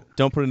to do it.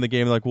 Don't put it in the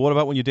game. Like, well, what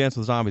about when you dance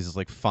with zombies? It's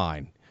like,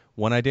 fine.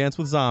 When I dance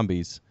with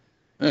zombies,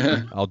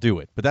 I'll do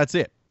it. But that's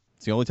it.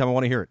 It's the only time I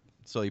want to hear it.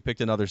 So he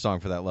picked another song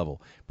for that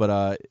level.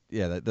 But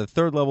the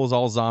third level is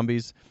all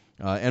zombies.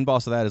 End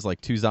boss of that is like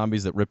two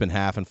zombies that rip in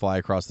half and fly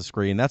across the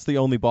screen. That's the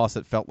only boss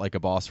that felt like a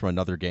boss from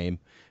another game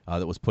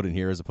that was put in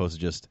here, as opposed to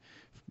just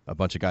a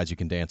bunch of guys you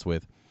can dance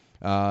with.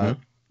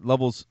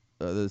 Levels.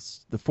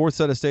 The fourth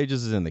set of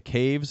stages is in the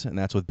caves, and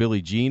that's with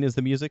Billie Jean as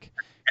the music.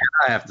 And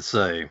I have to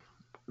say,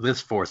 this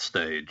fourth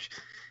stage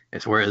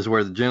is where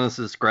the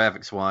Genesis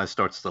graphics wise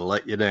starts to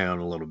let you down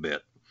a little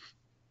bit,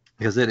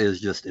 because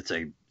it's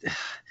a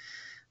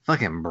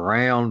fucking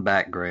brown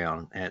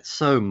background, and it's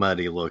so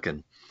muddy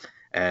looking,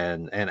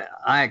 and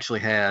I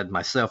actually had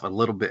myself a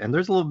little bit, and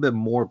there's a little bit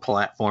more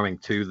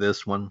platforming to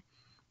this one,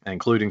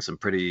 including some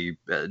pretty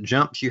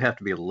jumps you have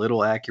to be a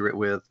little accurate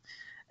with,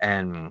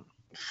 and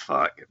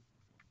fuck,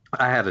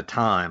 I had a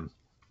time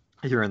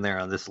here and there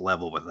on this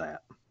level with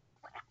that.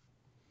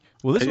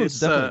 Well, this one's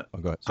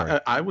definitely... go ahead. Sorry.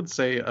 I would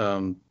say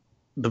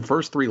the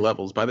first three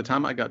levels, by the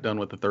time I got done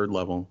with the third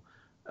level,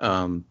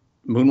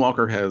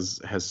 Moonwalker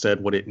has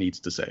said what it needs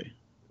to say.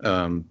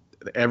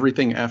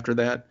 Everything after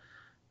that,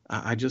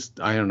 I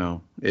don't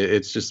know.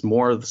 It's just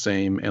more of the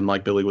same. And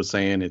like Billy was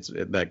saying,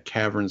 that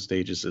cavern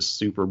stage is just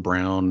super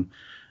brown.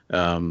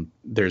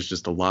 There's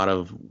just a lot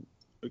of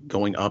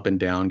going up and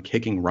down,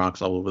 kicking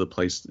rocks all over the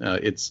place.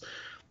 It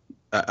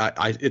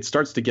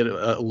starts to get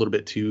a little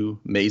bit too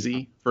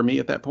mazy for me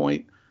at that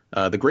point.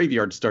 The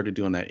graveyard started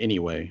doing that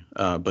anyway,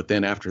 but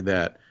then after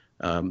that,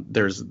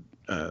 there's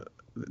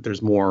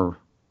more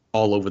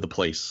all over the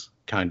place,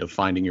 kind of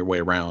finding your way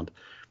around,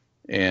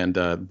 and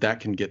that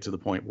can get to the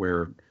point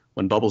where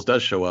when Bubbles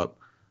does show up,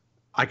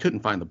 I couldn't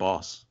find the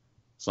boss.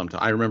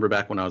 Sometimes I remember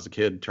back when I was a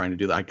kid trying to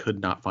do that, I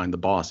could not find the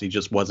boss. He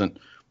just wasn't.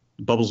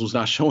 Bubbles was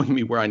not showing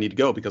me where I need to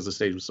go because the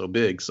stage was so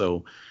big.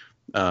 So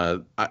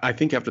I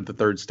think after the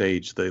third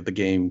stage, the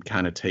game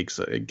kind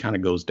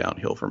of goes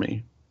downhill for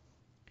me.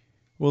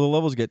 Well, the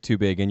levels get too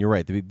big, and you're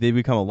right. They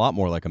become a lot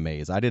more like a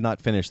maze. I did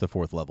not finish the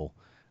 4th level.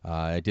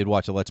 I did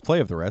watch a Let's Play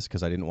of the rest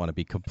because I didn't want to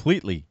be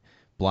completely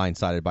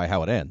blindsided by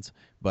how it ends.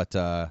 But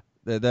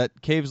that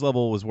caves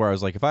level was where I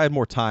was like, if I had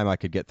more time, I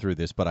could get through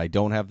this. But I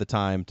don't have the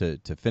time to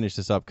finish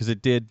this up because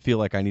it did feel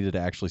like I needed to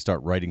actually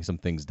start writing some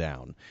things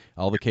down.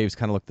 All the caves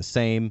kind of looked the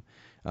same,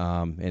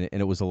 and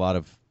it was a lot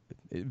of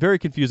very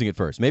confusing at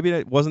first. Maybe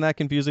it wasn't that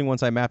confusing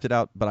once I mapped it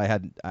out, but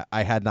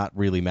I had not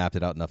really mapped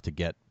it out enough to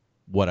get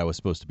what I was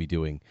supposed to be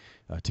doing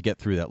to get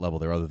through that level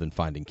there, other than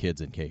finding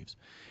kids in caves.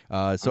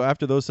 So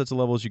after those sets of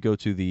levels, you go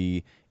to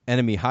the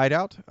enemy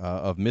hideout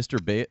of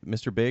Mr.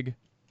 Big,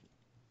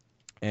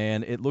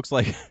 and it looks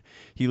like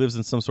he lives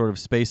in some sort of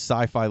space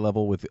sci-fi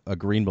level with a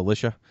green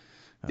militia.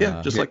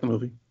 Yeah, just like the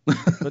movie.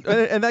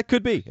 And that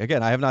could be.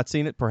 Again, I have not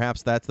seen it.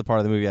 Perhaps that's the part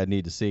of the movie I'd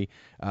need to see.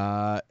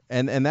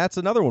 And that's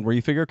another one where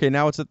you figure, okay,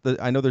 now it's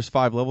I know there's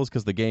 5 levels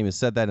because the game has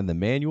said that in the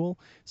manual.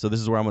 So this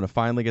is where I'm going to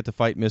finally get to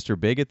fight Mr.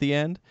 Big at the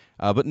end.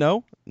 But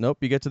nope.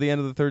 You get to the end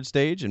of the 3rd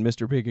stage, and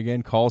Mr. Big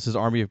again calls his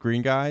army of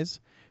green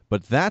guys.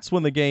 But that's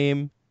when the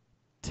game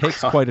takes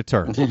quite a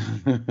turn.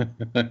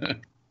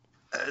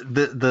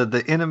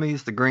 The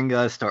enemies, the green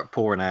guys, start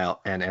pouring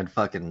out, and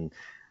fucking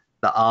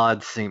the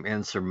odds seem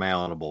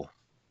insurmountable.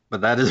 But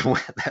that's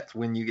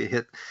when you get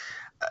hit.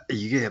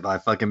 You get hit by a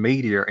fucking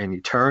meteor, and you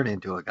turn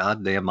into a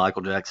goddamn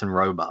Michael Jackson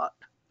robot.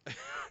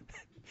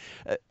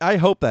 I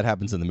hope that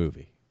happens in the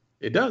movie.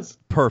 It does.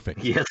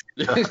 Perfect. Yes.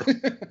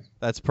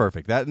 That's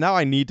perfect. Now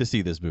I need to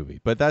see this movie.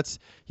 But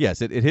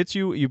yes, it hits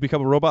you. You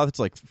become a robot that's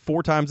like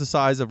 4 times the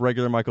size of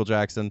regular Michael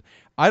Jackson.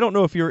 I don't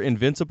know if you're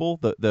invincible.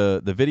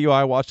 The video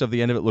I watched of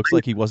the end of it looks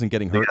like he wasn't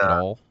getting hurt at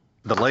all.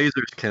 The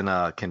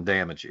lasers can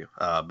damage you,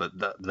 but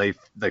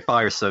they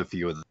fire so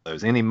few of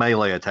those. Any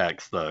melee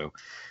attacks though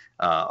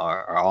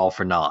are all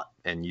for naught,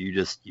 and you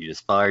just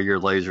fire your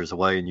lasers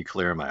away and you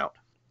clear them out.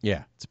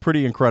 Yeah, it's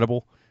pretty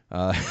incredible.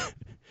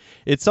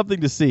 It's something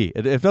to see,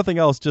 if nothing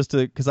else, just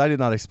because I did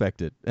not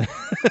expect it.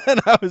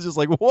 And I was just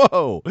like,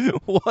 whoa,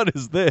 what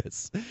is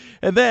this?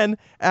 And then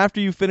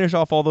after you finish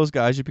off all those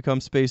guys, you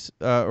become space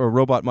or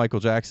robot Michael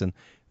Jackson.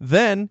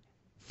 Then,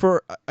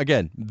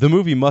 again, the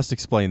movie must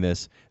explain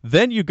this.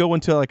 Then you go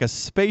into like a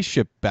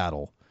spaceship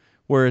battle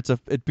where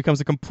it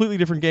becomes a completely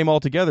different game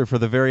altogether for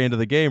the very end of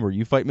the game, where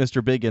you fight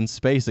Mr. Big in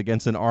space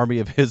against an army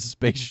of his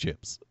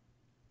spaceships.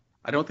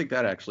 I don't think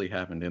that actually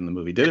happened in the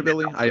movie. Did it,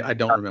 Billy? I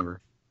don't remember.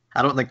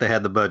 I don't think they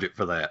had the budget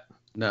for that.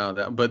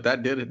 No, but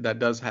that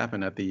does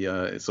happen at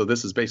the. So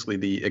this is basically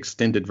the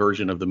extended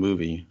version of the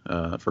movie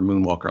for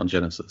Moonwalker on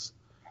Genesis.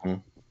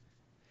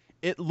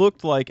 It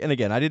looked like, and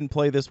again, I didn't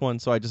play this one,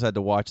 so I just had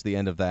to watch the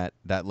end of that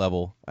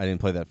level. I didn't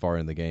play that far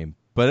in the game,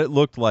 but it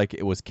looked like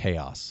it was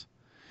chaos.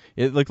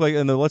 It looked like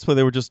in the Let's Play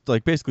they were just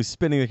like basically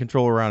spinning the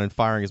controller around and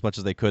firing as much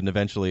as they could, and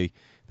eventually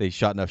they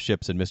shot enough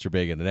ships in Mr.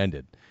 Big and it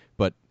ended.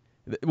 But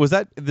is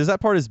that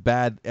part as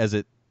bad as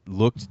it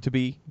looked to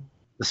be?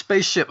 The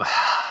spaceship,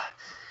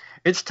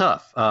 it's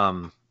tough.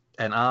 And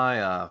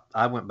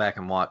I went back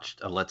and watched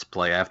a Let's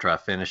Play after I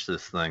finished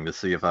this thing to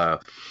see if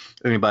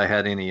anybody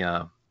had any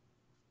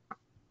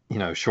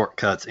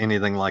shortcuts,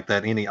 anything like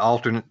that, any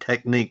alternate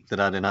technique that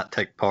I did not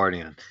take part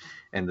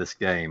in this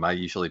game. I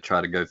usually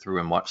try to go through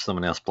and watch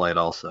someone else play it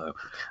also.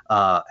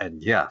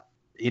 And yeah,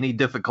 any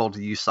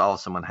difficulty you saw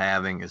someone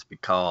having is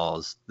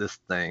because this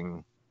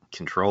thing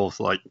controls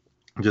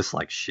just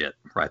like shit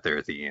right there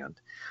at the end.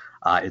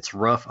 It's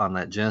rough on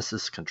that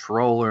Genesis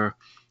controller,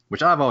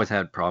 which I've always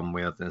had a problem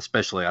with, and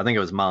especially I think it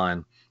was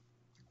mine,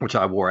 which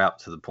I wore out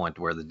to the point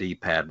where the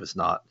D-pad was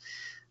not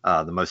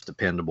the most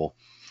dependable.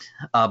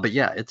 But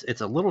yeah,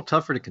 it's a little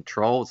tougher to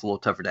control. It's a little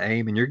tougher to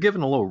aim, and you're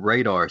given a little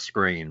radar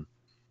screen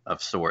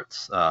of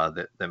sorts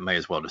that may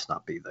as well just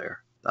not be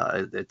there.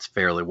 It's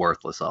fairly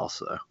worthless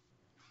also.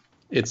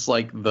 It's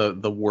like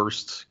the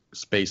worst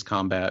space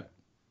combat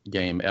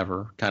game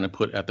ever, kind of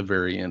put at the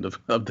very end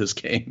of this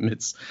game.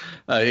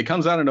 It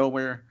comes out of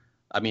nowhere.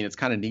 I mean, it's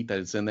kind of neat that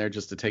it's in there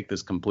just to take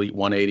this complete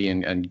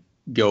 180 and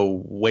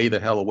go way the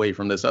hell away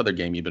from this other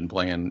game you've been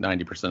playing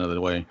 90% of the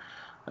way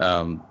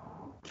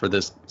for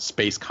this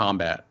space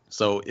combat.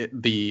 So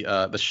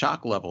the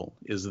shock level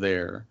is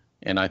there,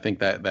 and I think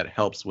that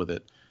helps with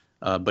it.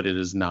 But it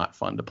is not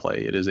fun to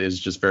play. It is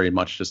just very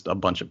much just a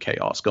bunch of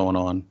chaos going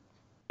on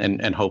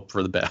and hope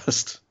for the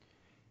best.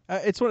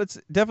 It's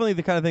definitely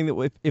the kind of thing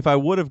that if I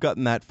would have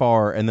gotten that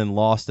far and then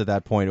lost at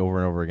that point over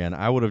and over again,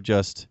 I would have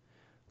just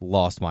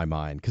lost my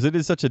mind, because it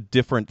is such a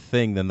different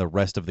thing than the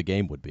rest of the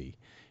game would be.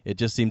 It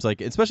just seems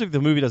like, especially if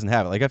the movie doesn't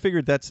have it. Like, I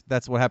figured that's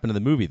what happened in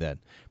the movie then.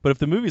 But if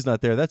the movie's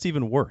not there, that's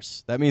even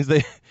worse. That means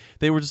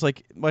they were just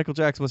like, Michael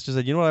Jackson must have just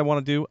said, you know what I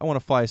want to do? I want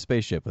to fly a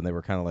spaceship. And they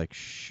were kind of like,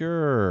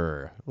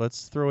 sure,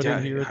 let's throw it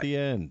in here at the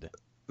end.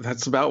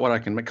 That's about what I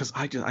can make, because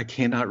I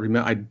cannot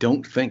remember. I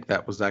don't think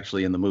that was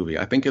actually in the movie.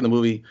 I think in the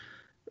movie,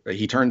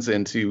 he turns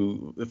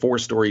into a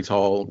 4-story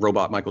tall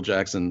robot Michael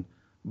Jackson,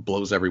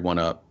 blows everyone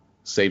up,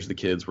 saves the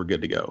kids, we're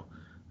good to go.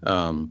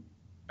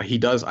 He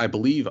does, I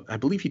believe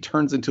he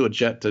turns into a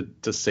jet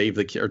to save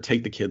the kid or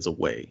take the kids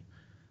away.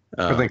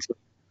 I think so.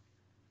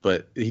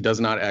 but he does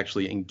not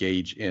actually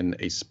engage in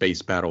a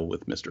space battle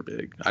with Mr.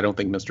 Big. I don't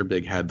think Mr.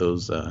 Big had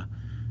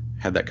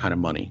had that kind of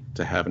money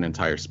to have an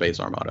entire space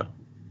armada.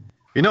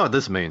 You know what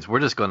this means? We're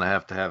just going to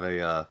have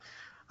a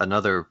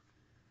another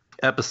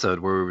episode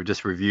where we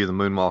just review the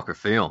Moonwalker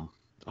film.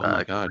 Oh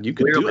my God, you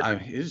could do it. I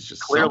mean, it's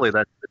just Clearly,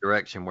 that's the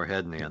direction we're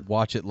heading in.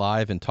 Watch it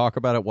live and talk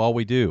about it while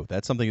we do.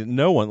 That's something that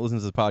no one that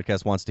listens to the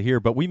podcast wants to hear,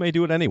 but we may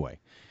do it anyway.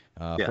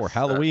 Yes, for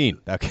Halloween.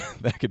 That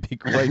could be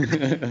quite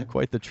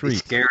the treat. The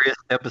scariest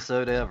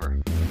episode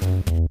ever.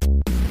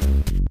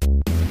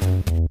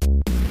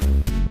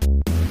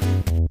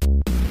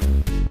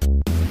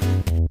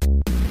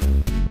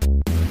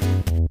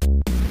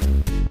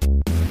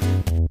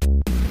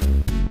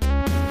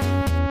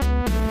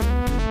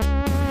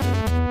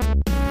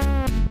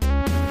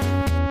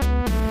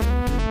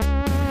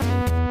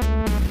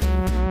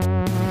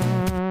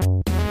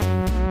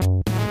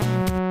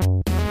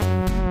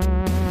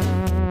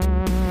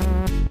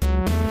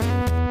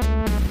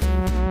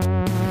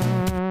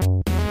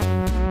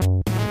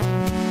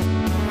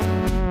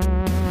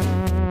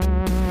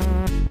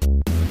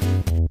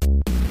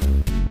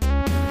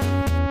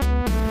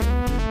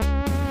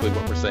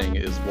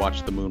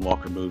 Watch the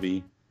Moonwalker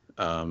movie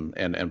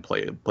and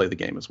play the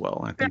game as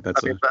well. I think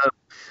that's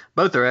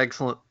both are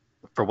excellent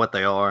for what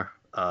they are.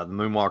 The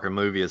Moonwalker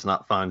movie is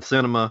not fine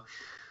cinema,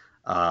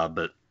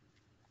 but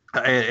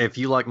if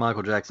you like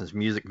Michael Jackson's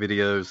music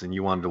videos and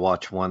you wanted to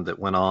watch one that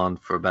went on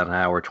for about an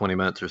hour, 20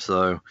 minutes or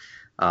so,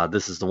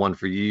 this is the one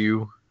for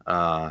you.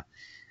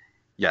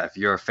 If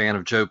you're a fan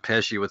of Joe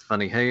Pesci with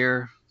funny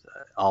hair,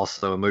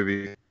 also a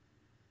movie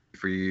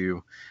for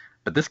you.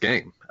 But this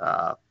game,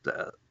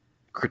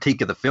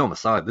 critique of the film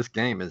aside, this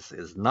game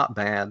is not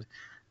bad.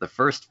 The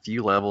first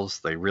few levels,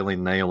 they really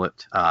nail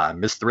it. I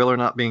miss Thriller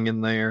not being in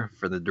there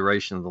for the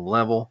duration of the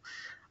level.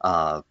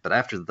 But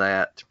after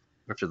that,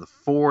 after the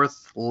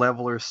fourth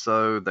level or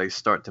so, they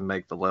start to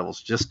make the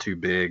levels just too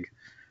big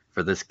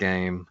for this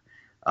game.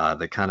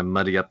 They kind of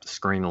muddy up the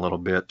screen a little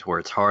bit to where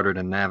it's harder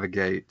to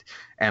navigate.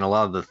 And a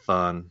lot of the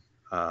fun,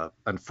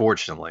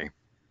 unfortunately,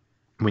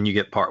 when you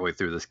get partway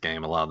through this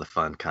game, a lot of the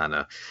fun kind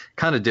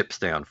of dips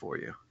down for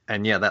you.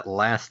 And yeah, that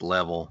last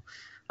level,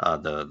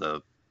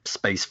 the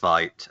space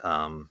fight,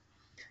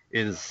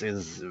 is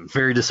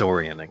very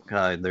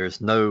disorienting.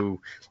 There's no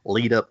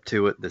lead up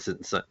to it. This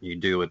isn't something you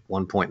do at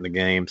one point in the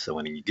game. So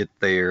when you get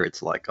there,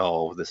 it's like,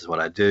 oh, this is what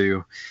I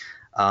do.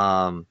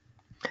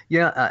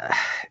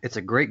 It's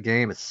a great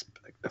game. It's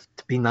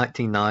to be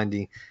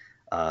 1990,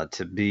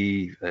 to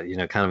be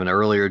kind of an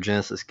earlier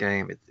Genesis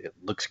game. It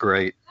looks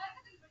great,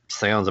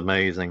 sounds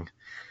amazing.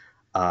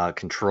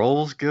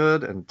 Controls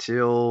good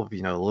until a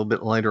little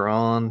bit later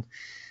on,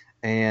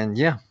 and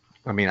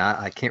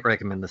I can't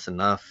recommend this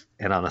enough.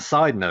 And on a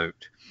side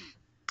note,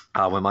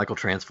 when Michael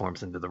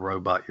transforms into the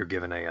robot, you're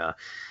given a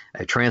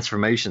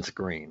transformation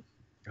screen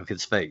of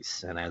his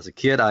face, and as a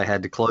kid I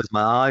had to close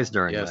my eyes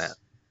during that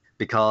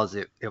because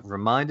it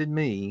reminded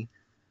me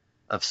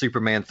of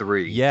Superman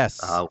 3.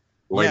 Yes.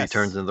 Lady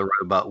turns into the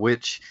robot,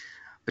 which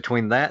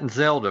between that and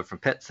Zelda from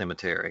Pet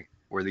Sematary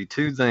were the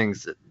two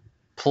things that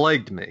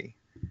plagued me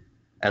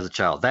as a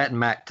child. That and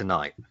Mac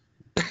Tonight.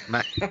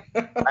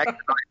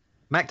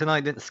 Mac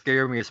Tonight didn't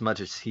scare me as much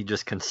as he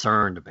just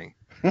concerned me.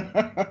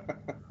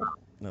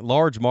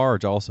 Large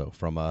Marge also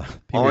from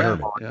Pee Wee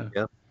Herman.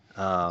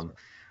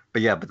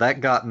 But that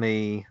got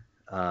me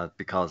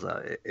because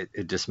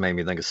it just made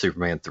me think of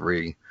Superman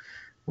 3,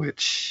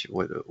 which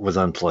was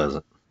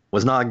unpleasant.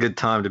 Was not a good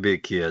time to be a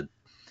kid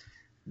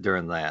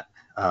during that.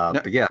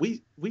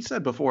 We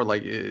said before,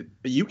 like,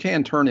 you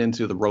can turn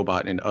into the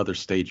robot in other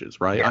stages,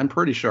 right? Yeah. I'm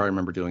pretty sure I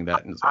remember doing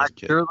that as a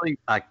kid.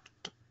 I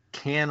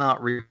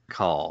cannot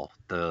recall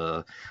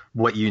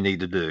what you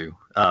need to do.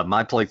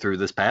 My playthrough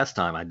this past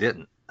time, I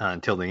didn't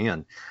until the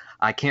end.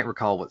 I can't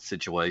recall what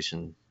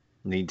situation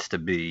needs to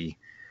be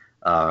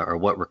or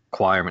what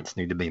requirements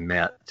need to be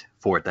met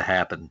for it to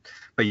happen.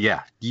 But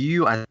yeah,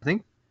 I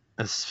think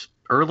as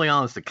early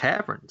on as the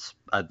caverns,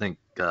 I think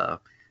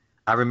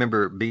I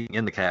remember being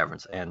in the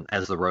caverns and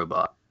as the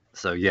robot.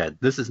 So yeah,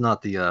 this is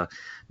not the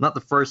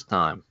first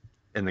time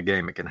in the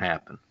game it can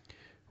happen.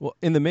 Well,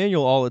 in the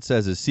manual, all it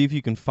says is see if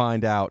you can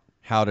find out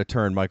how to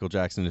turn Michael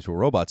Jackson into a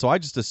robot. So I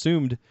just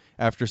assumed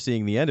after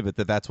seeing the end of it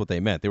that that's what they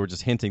meant. They were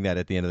just hinting that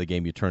at the end of the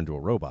game you turn to a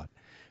robot.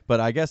 But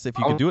I guess if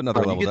you could do it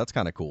another level, that's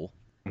kind of cool.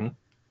 Mm-hmm.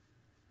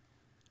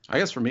 I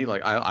guess for me,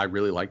 like, I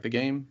really like the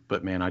game,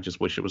 but man, I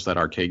just wish it was that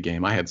arcade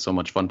game. I had so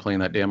much fun playing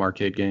that damn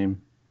arcade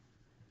game.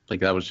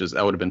 Like, that would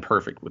have been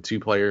perfect with 2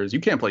 players.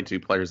 You can't play 2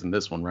 players in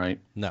this one, right?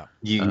 No.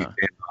 You can't,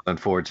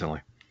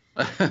 unfortunately.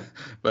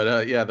 But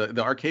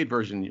the arcade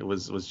version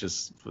was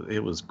just,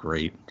 it was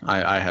great.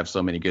 I have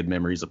so many good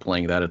memories of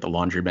playing that at the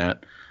laundromat,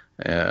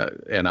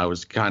 and I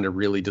was kind of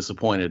really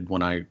disappointed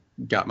when I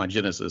got my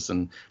Genesis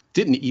and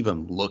didn't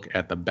even look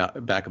at the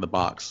back of the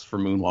box for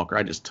Moonwalker.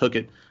 I just took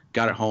it,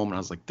 got it home, and I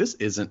was like, this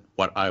isn't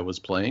what I was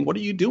playing. What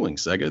are you doing,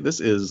 Sega? This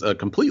is a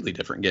completely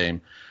different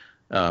game.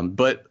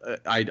 But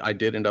I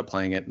did end up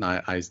playing it, and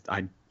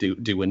I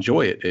do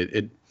enjoy it.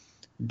 It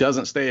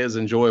doesn't stay as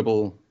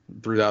enjoyable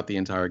throughout the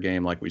entire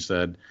game, like we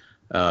said.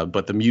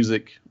 But the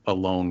music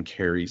alone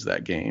carries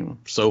that game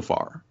so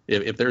far.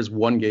 If there's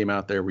one game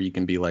out there where you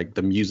can be like,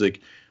 the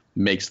music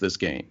makes this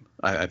game,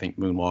 I think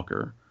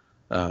Moonwalker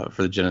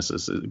for the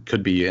Genesis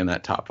could be in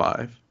that top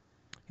 5.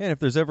 And if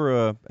there's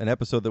ever an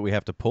episode that we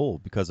have to pull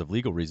because of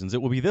legal reasons,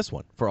 it will be this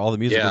one for all the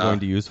music we're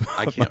going to use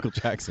with Michael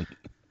Jackson.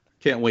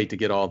 Can't wait to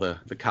get all the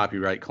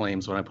copyright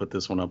claims when I put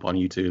this one up on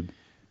YouTube.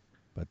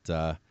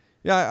 But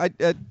yeah,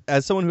 I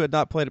as someone who had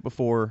not played it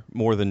before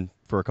more than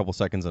for a couple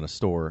seconds in a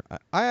store,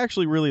 I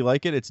actually really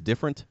like it. It's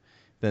different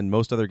than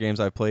most other games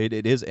I've played.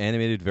 It is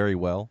animated very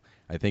well.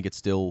 I think it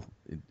still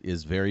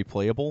is very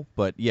playable.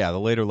 But yeah, the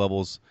later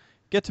levels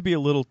get to be a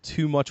little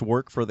too much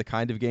work for the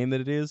kind of game that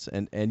it is,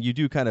 and you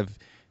do kind of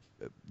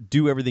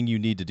do everything you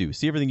need to do.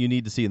 See everything you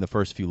need to see in the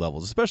first few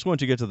levels, especially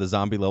once you get to the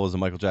zombie levels of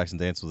Michael Jackson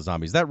Dance with the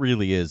Zombies. That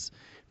really is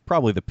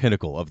probably the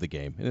pinnacle of the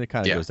game, and it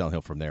kind of goes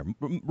downhill from there.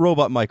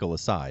 Robot Michael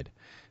aside,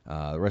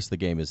 the rest of the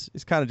game is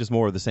kind of just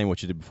more of the same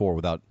what you did before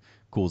without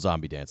cool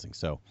zombie dancing.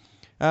 So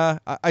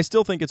I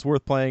still think it's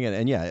worth playing,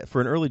 and yeah, for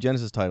an early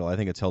Genesis title, I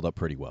think it's held up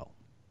pretty well.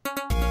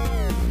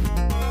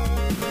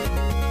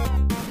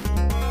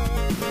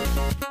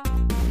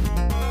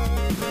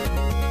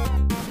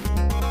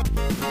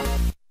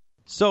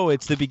 So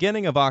it's the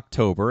beginning of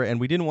October, and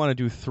we didn't want to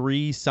do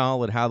 3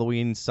 solid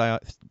Halloween... Try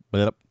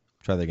that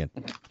again.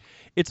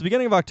 It's the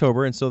beginning of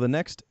October, and so the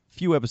next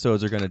few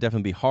episodes are going to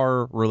definitely be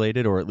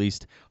horror-related, or at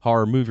least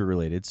horror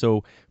movie-related.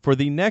 So for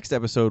the next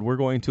episode, we're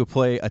going to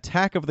play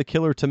Attack of the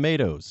Killer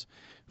Tomatoes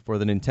for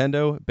the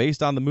Nintendo,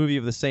 based on the movie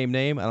of the same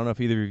name. I don't know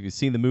if either of you have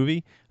seen the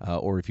movie,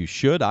 or if you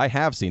should. I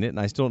have seen it, and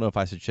I still don't know if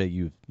I should say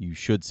you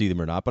should see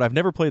them or not, but I've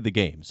never played the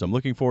game, so I'm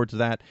looking forward to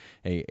that,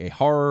 a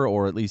horror,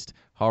 or at least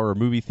horror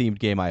movie-themed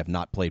game I have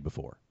not played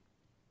before.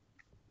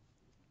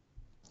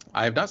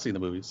 I have not seen the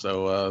movie,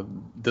 so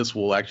this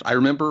will actually... I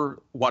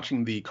remember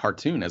watching the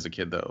cartoon as a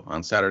kid, though,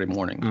 on Saturday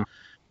morning,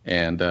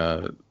 and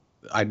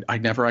I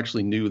never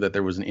actually knew that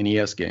there was an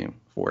NES game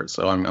for it,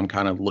 so I'm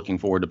kind of looking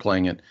forward to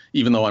playing it,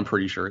 even though I'm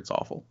pretty sure it's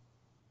awful.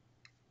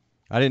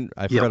 I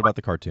forgot about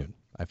the cartoon.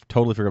 I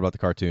totally forgot about the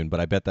cartoon, but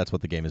I bet that's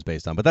what the game is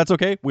based on. But that's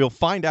okay. We'll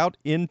find out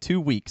in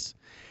 2 weeks.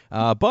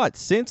 But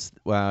since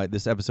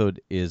this episode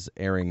is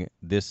airing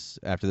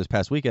after this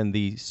past weekend,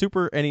 the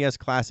Super NES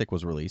Classic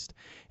was released.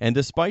 And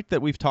despite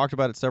that we've talked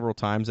about it several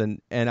times,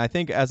 and I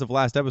think as of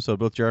last episode,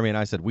 both Jeremy and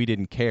I said we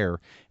didn't care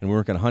and we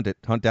weren't going to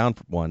hunt down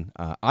one.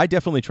 I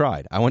definitely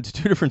tried. I went to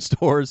 2 different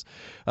stores.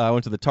 I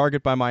went to the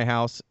Target by my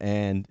house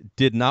and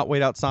did not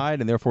wait outside,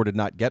 and therefore did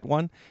not get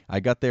one. I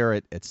got there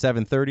at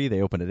 7:30.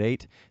 They opened at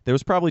 8. There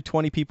was probably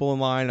 20 people in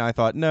line, and I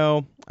thought,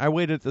 no, I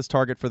waited at this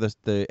Target for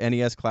the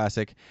NES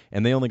Classic,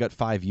 and they only got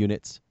 5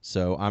 units,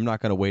 so I'm not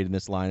going to wait in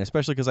this line,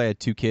 especially because I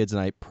had 2 kids,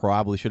 and I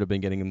probably should have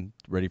been getting them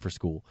ready for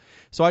school.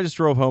 So I just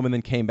drove home and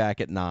then came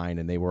back at 9,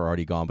 and they were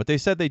already gone. But they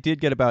said they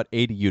did get about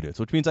 80 units,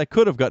 which means I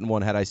could have gotten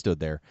one had I stood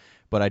there,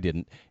 but I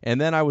didn't.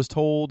 And then I was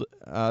told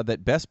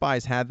that Best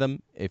Buy's had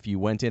them if you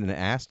went in and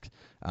asked,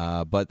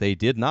 but they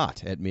did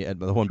not at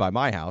the one by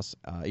my house,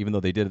 even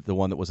though they did the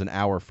one that was an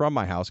hour from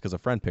my house because a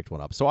friend picked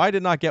one up. So I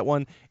did not get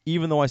one,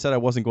 even though I said I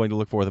wasn't going to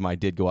look for them. I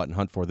did go out and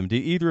hunt for them.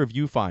 Did either of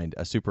you find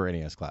a Super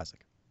NES Classic?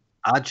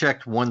 I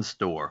checked one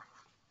store.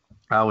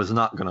 I was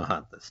not going to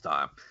hunt this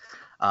time.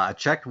 I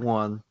checked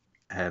one,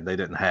 and they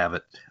didn't have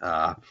it.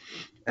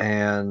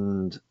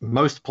 And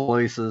most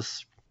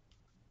places,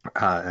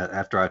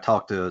 after I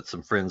talked to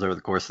some friends over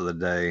the course of the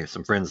day,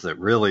 some friends that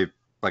really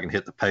fucking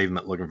hit the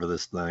pavement looking for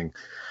this thing,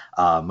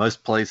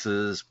 most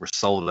places were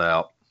sold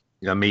out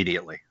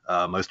immediately.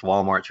 Most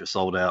Walmarts were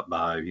sold out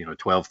by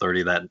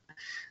 12:30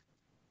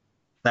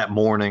 that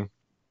morning.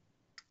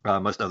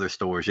 Most other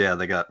stores,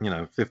 they got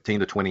 15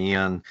 to 20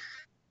 in,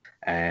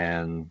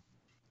 and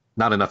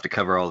not enough to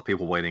cover all the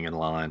people waiting in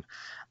line.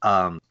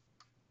 But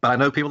I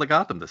know people that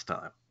got them this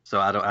time, so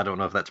I don't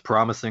know if that's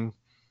promising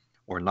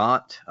or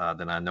not.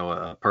 Then I know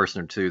a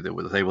person or two that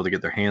was able to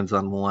get their hands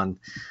on one,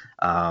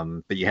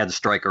 but you had to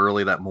strike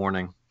early that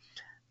morning.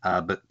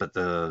 But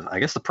I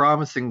guess the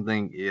promising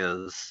thing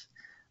is,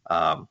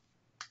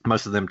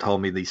 most of them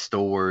told me these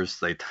stores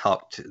they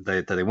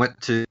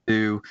went to.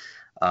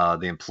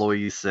 The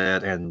employees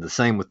said, and the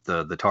same with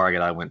the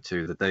Target I went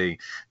to, that they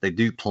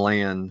do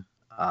plan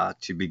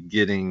to be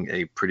getting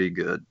a pretty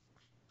good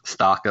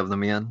stock of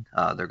them in.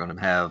 They're going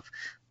to have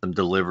them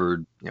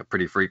delivered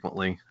pretty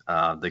frequently.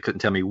 They couldn't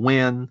tell me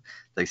when.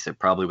 They said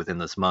probably within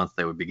this month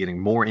they would be getting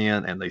more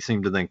in, and they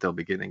seem to think they'll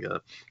be getting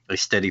a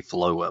steady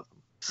flow of them.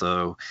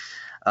 So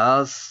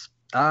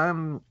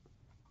I'm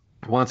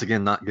once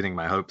again not getting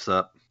my hopes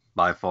up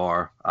by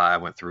far. I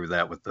went through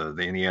that with the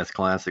NES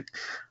Classic.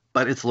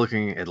 But it's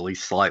looking at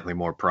least slightly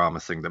more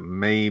promising that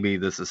maybe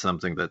this is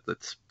something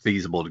that's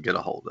feasible to get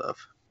a hold of.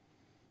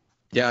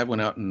 Yeah, I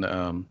went out and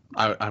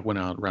I went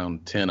out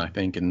around 10, I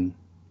think, and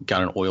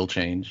got an oil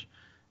change.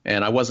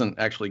 And I wasn't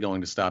actually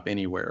going to stop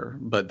anywhere.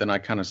 But then I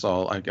kind of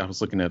saw, I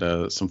was looking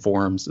at some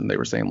forums, and they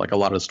were saying like a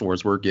lot of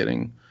stores were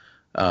getting,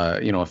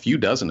 a few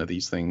dozen of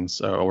these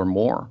things or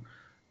more.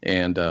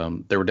 And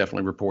there were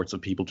definitely reports of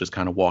people just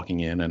kind of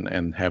walking in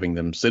and having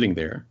them sitting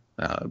there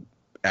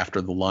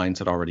after the lines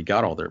had already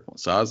got all their.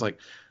 So I was like,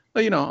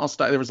 well, I'll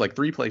stop. There was like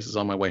 3 places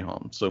on my way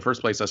home. So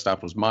first place I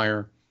stopped was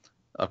Meijer.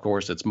 Of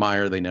course, it's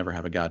Meijer. They never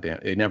have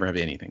they never have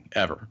anything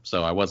ever.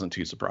 So I wasn't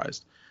too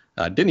surprised.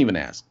 Didn't even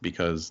ask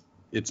because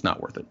it's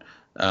not worth it.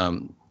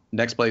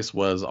 Next place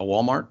was a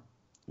Walmart.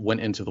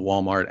 Went into the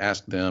Walmart,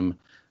 asked them.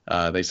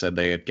 They said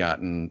they had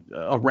gotten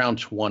around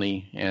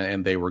 20,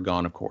 and they were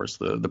gone, of course,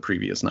 the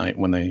previous night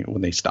when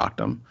they stocked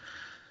them.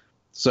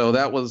 So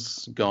that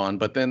was gone.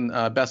 But then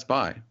Best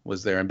Buy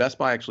was there, and Best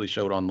Buy actually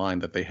showed online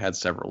that they had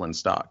several in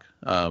stock.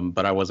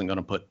 But I wasn't going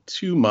to put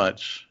too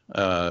much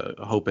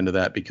hope into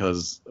that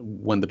because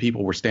when the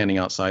people were standing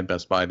outside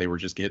Best Buy, they were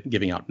just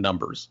giving out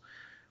numbers,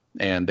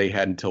 and they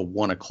had until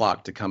 1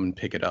 o'clock to come and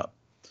pick it up.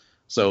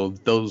 So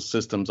those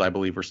systems, I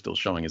believe, are still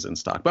showing as in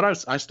stock.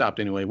 But I stopped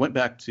anyway, went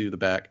back to the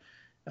back,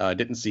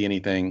 didn't see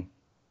anything.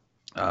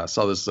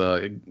 Saw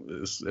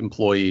this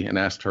employee and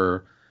asked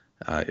her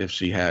if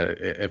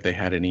they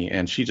had any,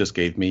 and she just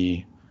gave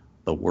me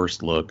the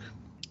worst look.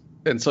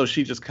 And so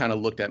she just kind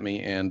of looked at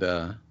me and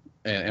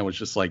was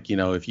just like,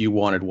 if you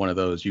wanted one of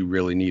those, you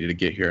really needed to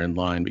get here in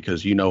line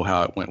because you know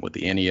how it went with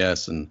the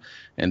NES and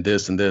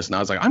this and this. And I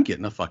was like, I'm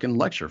getting a fucking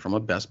lecture from a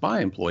Best Buy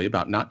employee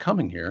about not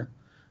coming here.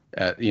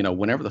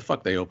 Whenever the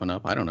fuck they open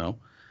up, I don't know.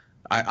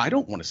 I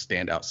don't want to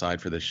stand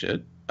outside for this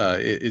shit.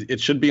 It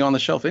should be on the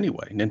shelf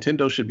anyway.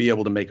 Nintendo should be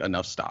able to make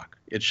enough stock.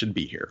 It should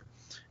be here.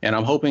 And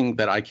I'm hoping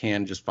that I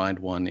can just find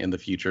one in the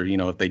future.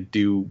 If they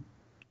do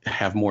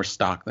have more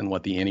stock than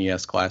what the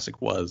NES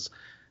Classic was,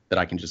 that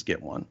I can just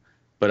get one.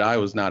 But I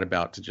was not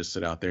about to just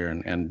sit out there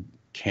and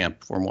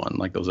camp for one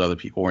like those other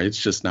people were. It's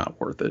just not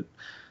worth it.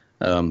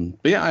 But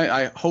yeah,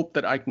 I hope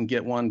that I can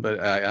get one, but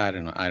I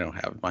don't know. I don't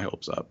have my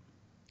hopes up.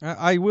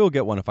 I will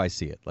get one if I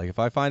see it. Like if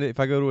I find it, if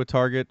I go to a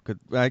Target,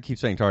 I keep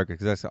saying Target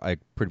because I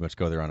pretty much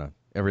go there on a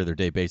every other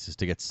day basis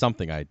to get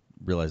something I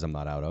realize I'm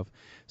not out of.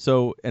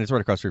 So, and it's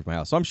right across the street from my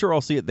house. So I'm sure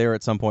I'll see it there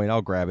at some point.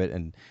 I'll grab it.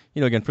 And,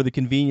 again, for the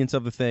convenience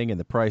of the thing and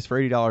the price, for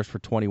 $80 for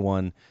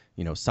 21,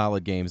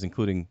 solid games,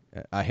 including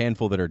a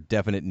handful that are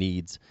definite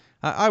needs,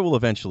 I will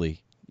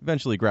eventually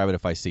grab it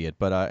if I see it.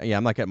 But, yeah,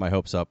 I'm not getting my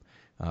hopes up.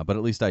 But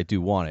at least I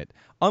do want it.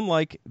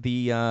 Unlike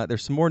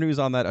there's some more news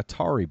on that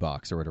Atari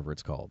Box or whatever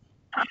it's called.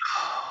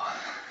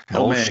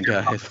 Oh man,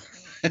 guys.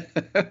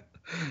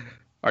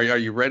 Are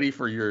you ready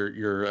for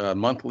your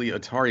monthly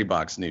Atari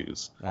Box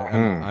news?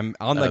 I'm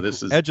on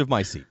the edge of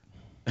my seat.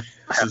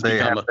 Have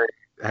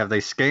they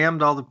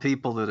scammed all the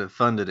people that have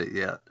funded it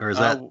yet, or is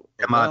am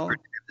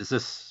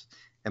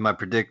I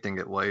predicting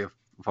it way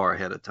far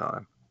ahead of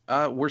time?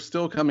 We're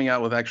still coming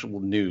out with actual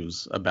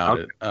news about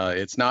it.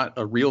 It's not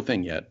a real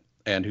thing yet,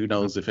 and who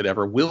knows if it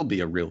ever will be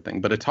a real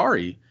thing. But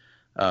Atari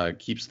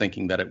keeps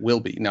thinking that it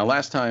will be. Now,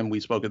 last time we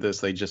spoke of this,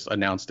 they just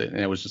announced it, and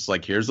it was just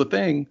like, here's the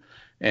thing,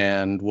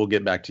 and we'll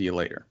get back to you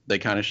later. They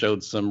kind of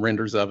showed some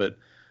renders of it.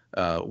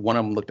 One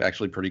of them looked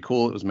actually pretty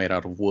cool. It was made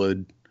out of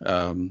wood.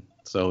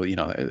 So,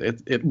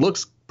 it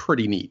looks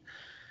pretty neat.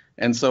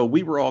 And so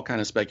we were all kind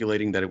of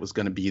speculating that it was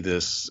going to be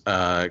this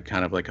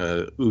kind of like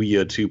a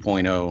Ouya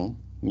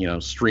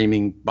 2.0,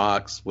 streaming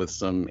box with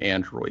some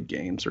Android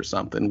games or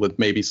something, with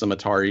maybe some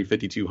Atari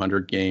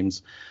 5200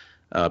 games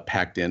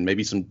packed in,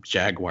 maybe some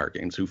Jaguar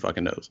games. Who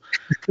fucking knows?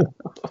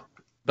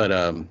 But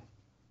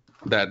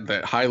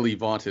that highly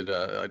vaunted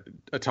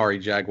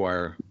Atari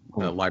Jaguar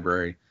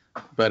library.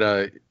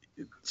 But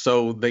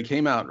so they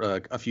came out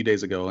a few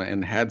days ago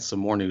and had some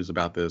more news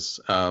about this.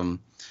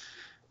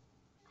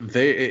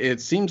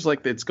 It seems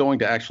like it's going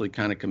to actually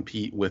kind of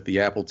compete with the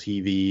Apple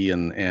TV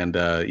and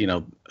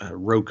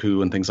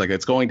Roku and things like that.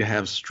 It's going to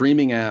have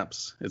streaming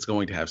apps. It's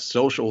going to have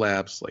social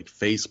apps like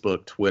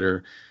Facebook,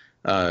 Twitter,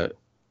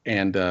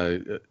 and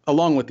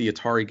along with the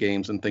Atari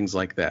games and things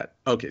like that.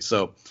 Okay,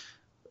 so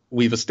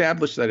we've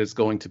established that it's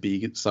going to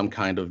be some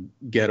kind of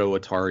ghetto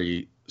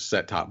Atari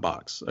set-top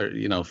box,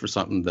 or, for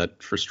something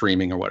for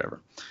streaming or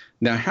whatever.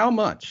 Now, how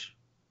much,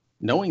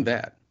 knowing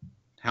that,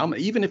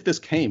 even if this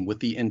came with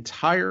the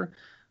entire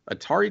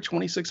Atari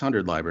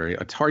 2600 library,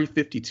 Atari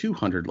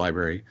 5200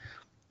 library,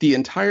 the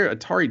entire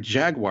Atari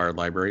Jaguar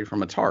library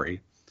from Atari,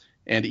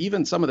 and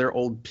even some of their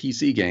old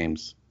PC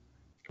games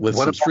with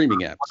some streaming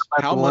apps,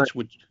 how much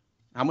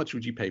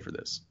would you pay for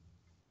this?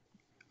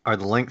 Are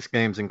the Lynx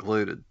games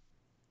included?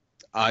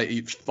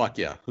 Fuck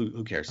yeah.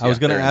 Who cares? I was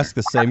going to ask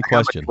the same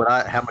question.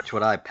 How much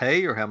would I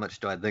pay, or how much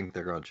do I think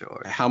they're going to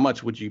charge? How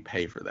much would you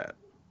pay for that?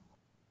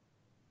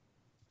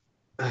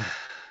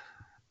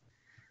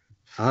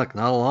 Fuck,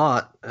 not a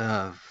lot.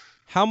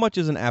 How much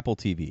is an Apple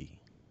TV?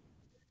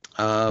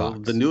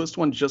 The newest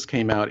one just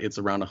came out. It's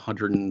around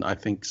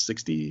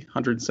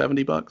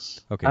 170 bucks.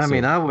 Okay. I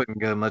mean, I wouldn't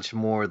go much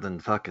more than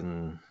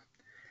fucking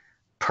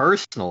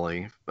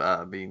personally.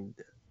 I mean,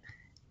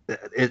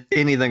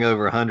 anything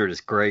over 100 is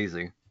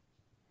crazy.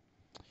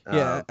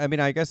 Yeah, I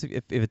mean, I guess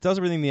if it does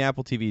everything the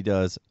Apple TV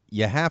does,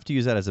 you have to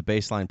use that as a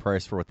baseline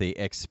price for what they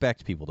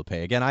expect people to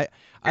pay. Again, I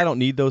don't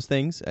need those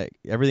things.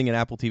 Everything an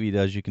Apple TV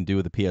does, you can do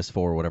with a PS4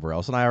 or whatever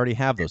else, and I already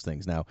have those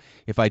things. Now,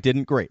 if I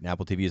didn't, great. An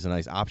Apple TV is a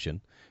nice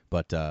option,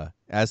 but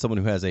as someone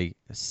who has a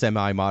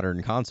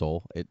semi-modern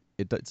console, it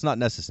it's not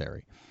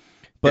necessary.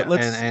 But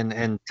Yeah,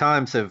 and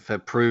times have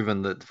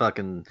proven that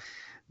fucking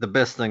the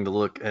best thing to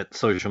look at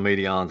social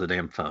media on the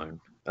damn phone.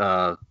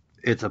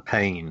 It's a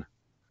pain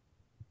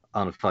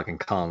on a fucking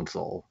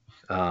console.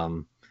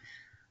 So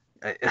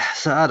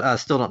I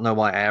still don't know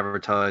why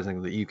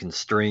advertising that you can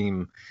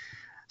stream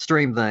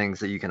things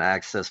that you can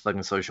access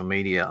fucking social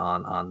media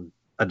on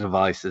a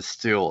device is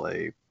still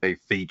a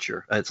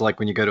feature. It's like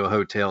when you go to a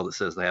hotel that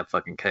says they have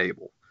fucking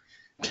cable.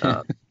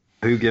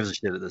 Who gives a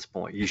shit at this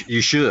point?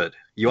 You should.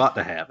 You ought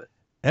to have it.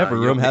 every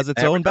You room don't has need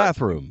its own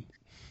advertising. bathroom.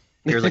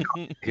 Here's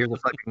a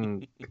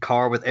fucking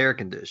car with air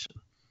conditioning.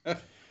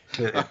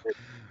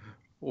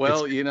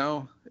 Well,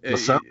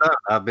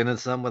 I've been in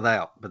some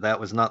without, but that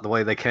was not the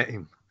way they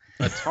came.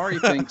 Atari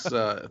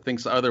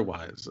thinks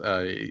otherwise.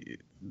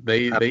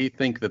 They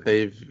think that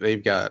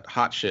they've got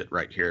hot shit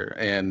right here,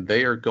 and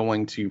they are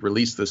going to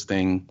release this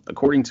thing,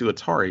 according to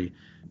Atari,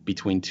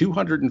 between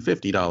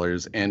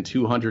 $250 and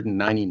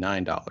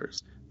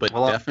 $299, but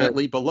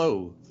definitely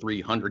below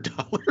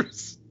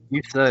 $300.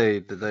 You say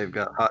that they've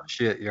got hot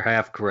shit, you're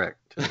half correct.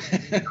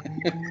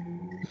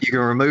 You can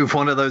remove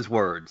one of those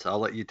words. I'll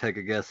let you take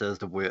a guess as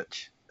to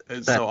which.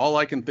 So all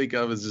I can think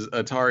of is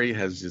Atari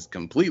has just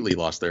completely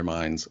lost their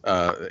minds.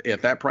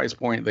 At that price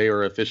point, they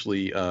are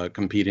officially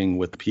competing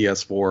with the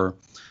PS4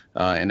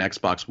 and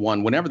Xbox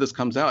One. Whenever this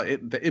comes out,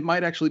 it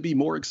might actually be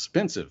more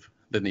expensive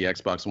than the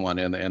Xbox One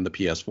and the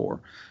PS4.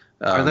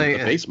 Are they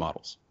the base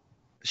models?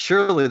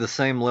 Surely the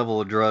same level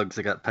of drugs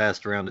that got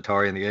passed around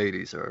Atari in the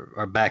 80s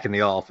are back in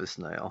the office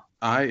now.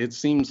 It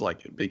seems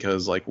like it,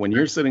 because like when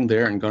you're sitting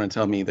there and going to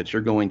tell me that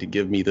you're going to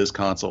give me this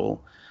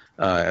console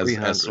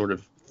as sort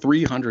of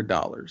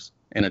 $300,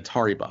 an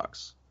Atari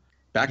box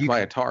backed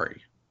by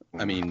Atari.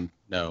 I mean,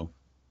 no.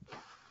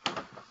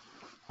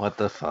 What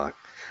the fuck?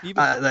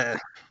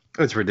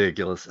 It's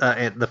ridiculous.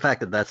 And the fact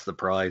that that's the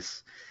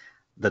price,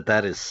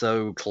 that is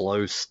so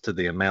close to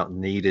the amount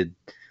needed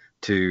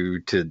to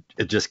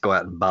just go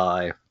out and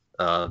buy.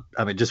 I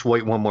mean, just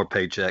wait one more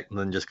paycheck and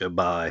then just go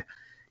buy,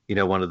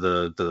 one of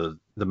the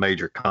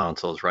major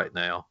consoles right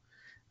now.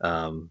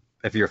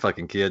 If you're a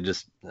fucking kid,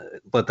 just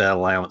let that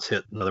allowance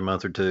hit another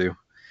month or two.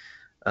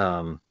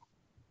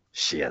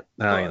 Shit.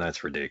 I mean,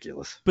 that's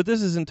ridiculous. But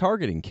this isn't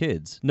targeting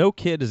kids. No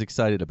kid is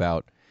excited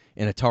about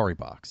an Atari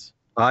box.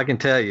 I can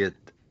tell you,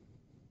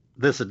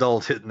 this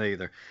adult isn't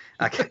either.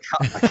 I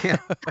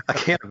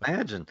can't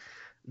imagine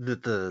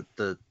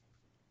that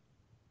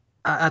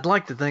I'd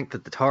like to think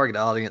that the target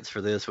audience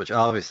for this, which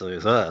obviously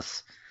is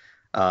us,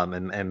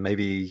 and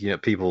maybe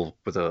people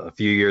with a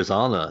few years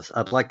on us,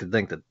 I'd like to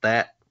think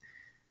that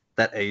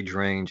age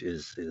range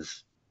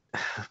is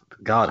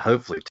God,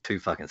 hopefully too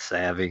fucking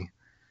savvy,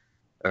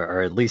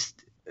 or at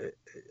least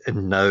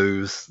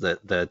knows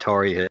that the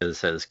Atari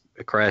has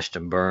crashed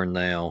and burned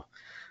now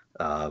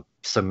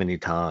so many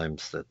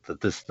times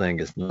that this thing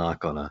is not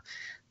gonna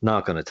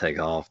take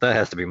off. That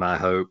has to be my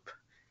hope.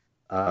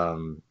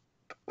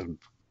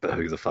 But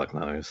who the fuck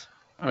knows?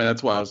 I mean,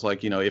 that's why I was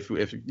like, if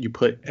you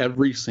put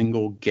every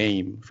single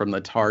game from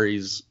the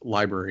Atari's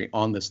library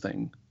on this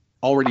thing,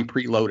 already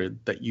preloaded,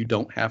 that you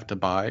don't have to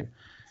buy,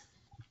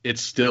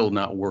 it's still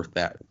not worth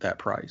that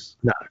price.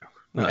 No.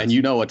 And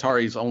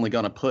Atari's only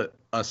going to put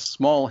a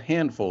small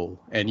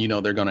handful, and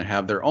they're going to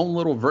have their own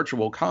little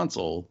virtual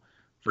console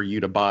for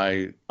you to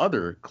buy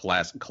other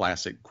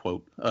classic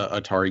quote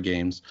Atari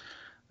games,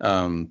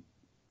 and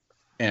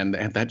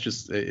that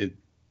just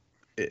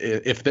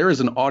if there is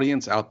an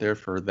audience out there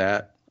for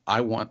that,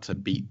 I want to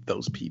beat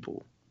those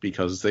people,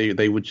 because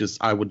I would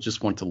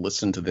just want to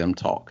listen to them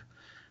talk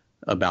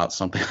about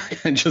something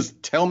and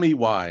just tell me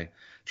why.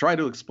 Try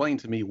to explain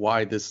to me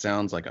why this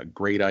sounds like a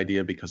great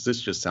idea, because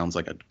this just sounds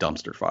like a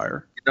dumpster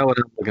fire. You know what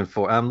I'm looking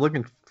for? I'm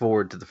looking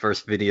forward to the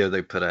first video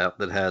they put out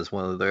that has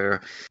one of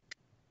their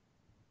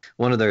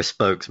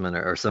spokesmen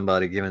or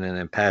somebody giving an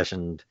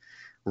impassioned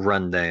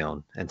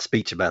rundown and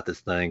speech about this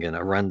thing, and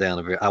a rundown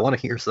of it. I want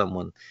to hear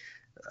someone.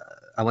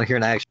 I want to hear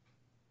an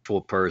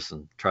actual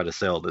person try to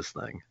sell this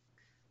thing.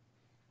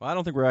 Well, I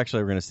don't think we're actually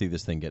ever going to see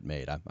this thing get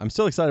made. I'm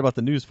still excited about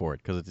the news for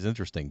it because it's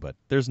interesting, but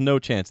there's no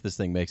chance this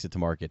thing makes it to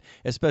market,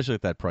 especially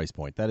at that price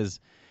point. That is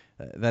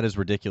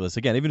ridiculous.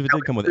 Again, even if it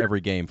did come with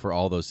every game for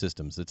all those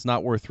systems, it's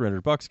not worth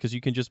 $300 because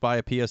you can just buy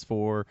a PS4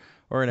 or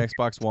an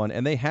Xbox One,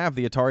 and they have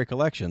the Atari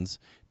collections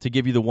to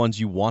give you the ones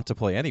you want to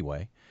play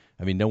anyway.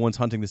 I mean, no one's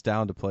hunting this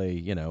down to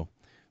play,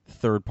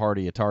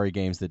 third-party Atari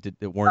games that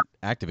weren't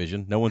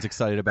Activision. No one's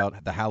excited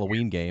about the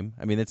Halloween game.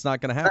 I mean, it's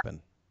not going to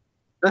happen.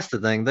 That's the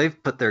thing.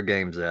 They've put their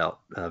games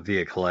out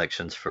via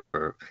collections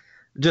for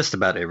just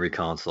about every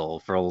console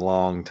for a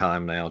long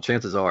time now.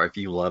 Chances are, if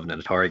you loved an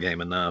Atari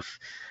game enough,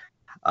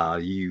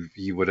 you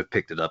would have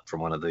picked it up from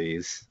one of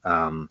these.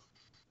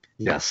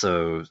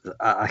 So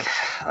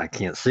I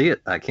can't see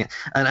it. I can't.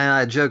 And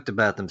I joked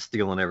about them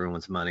stealing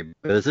everyone's money.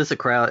 But is this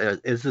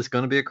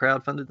going to be a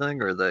crowdfunded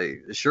thing,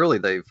 or surely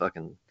they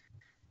fucking,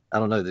 I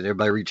don't know, did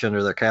everybody reach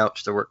under their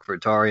couch to work for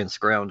Atari and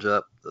scrounge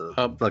up the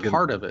fucking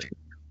part of it?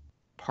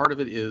 Part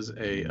of it is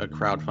a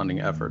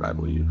crowdfunding effort, I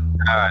believe.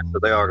 All right, so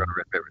they are going to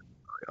rip everything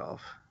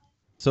off.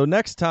 So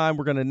next time,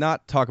 we're going to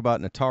not talk about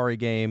an Atari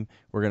game.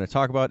 We're going to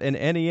talk about an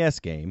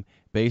NES game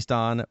based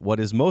on what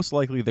is most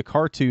likely the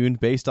cartoon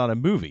based on a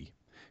movie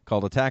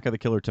called Attack of the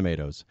Killer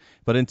Tomatoes.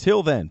 But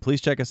until then, please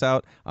check us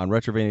out on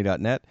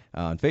retrovania.net,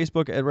 on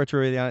Facebook at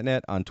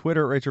retrovania.net, on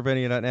Twitter at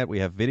retrovania.net. We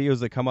have videos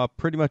that come up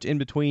pretty much in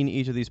between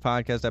each of these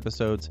podcast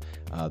episodes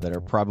that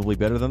are probably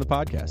better than the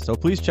podcast. So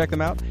please check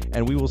them out,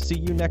 and we will see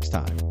you next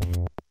time.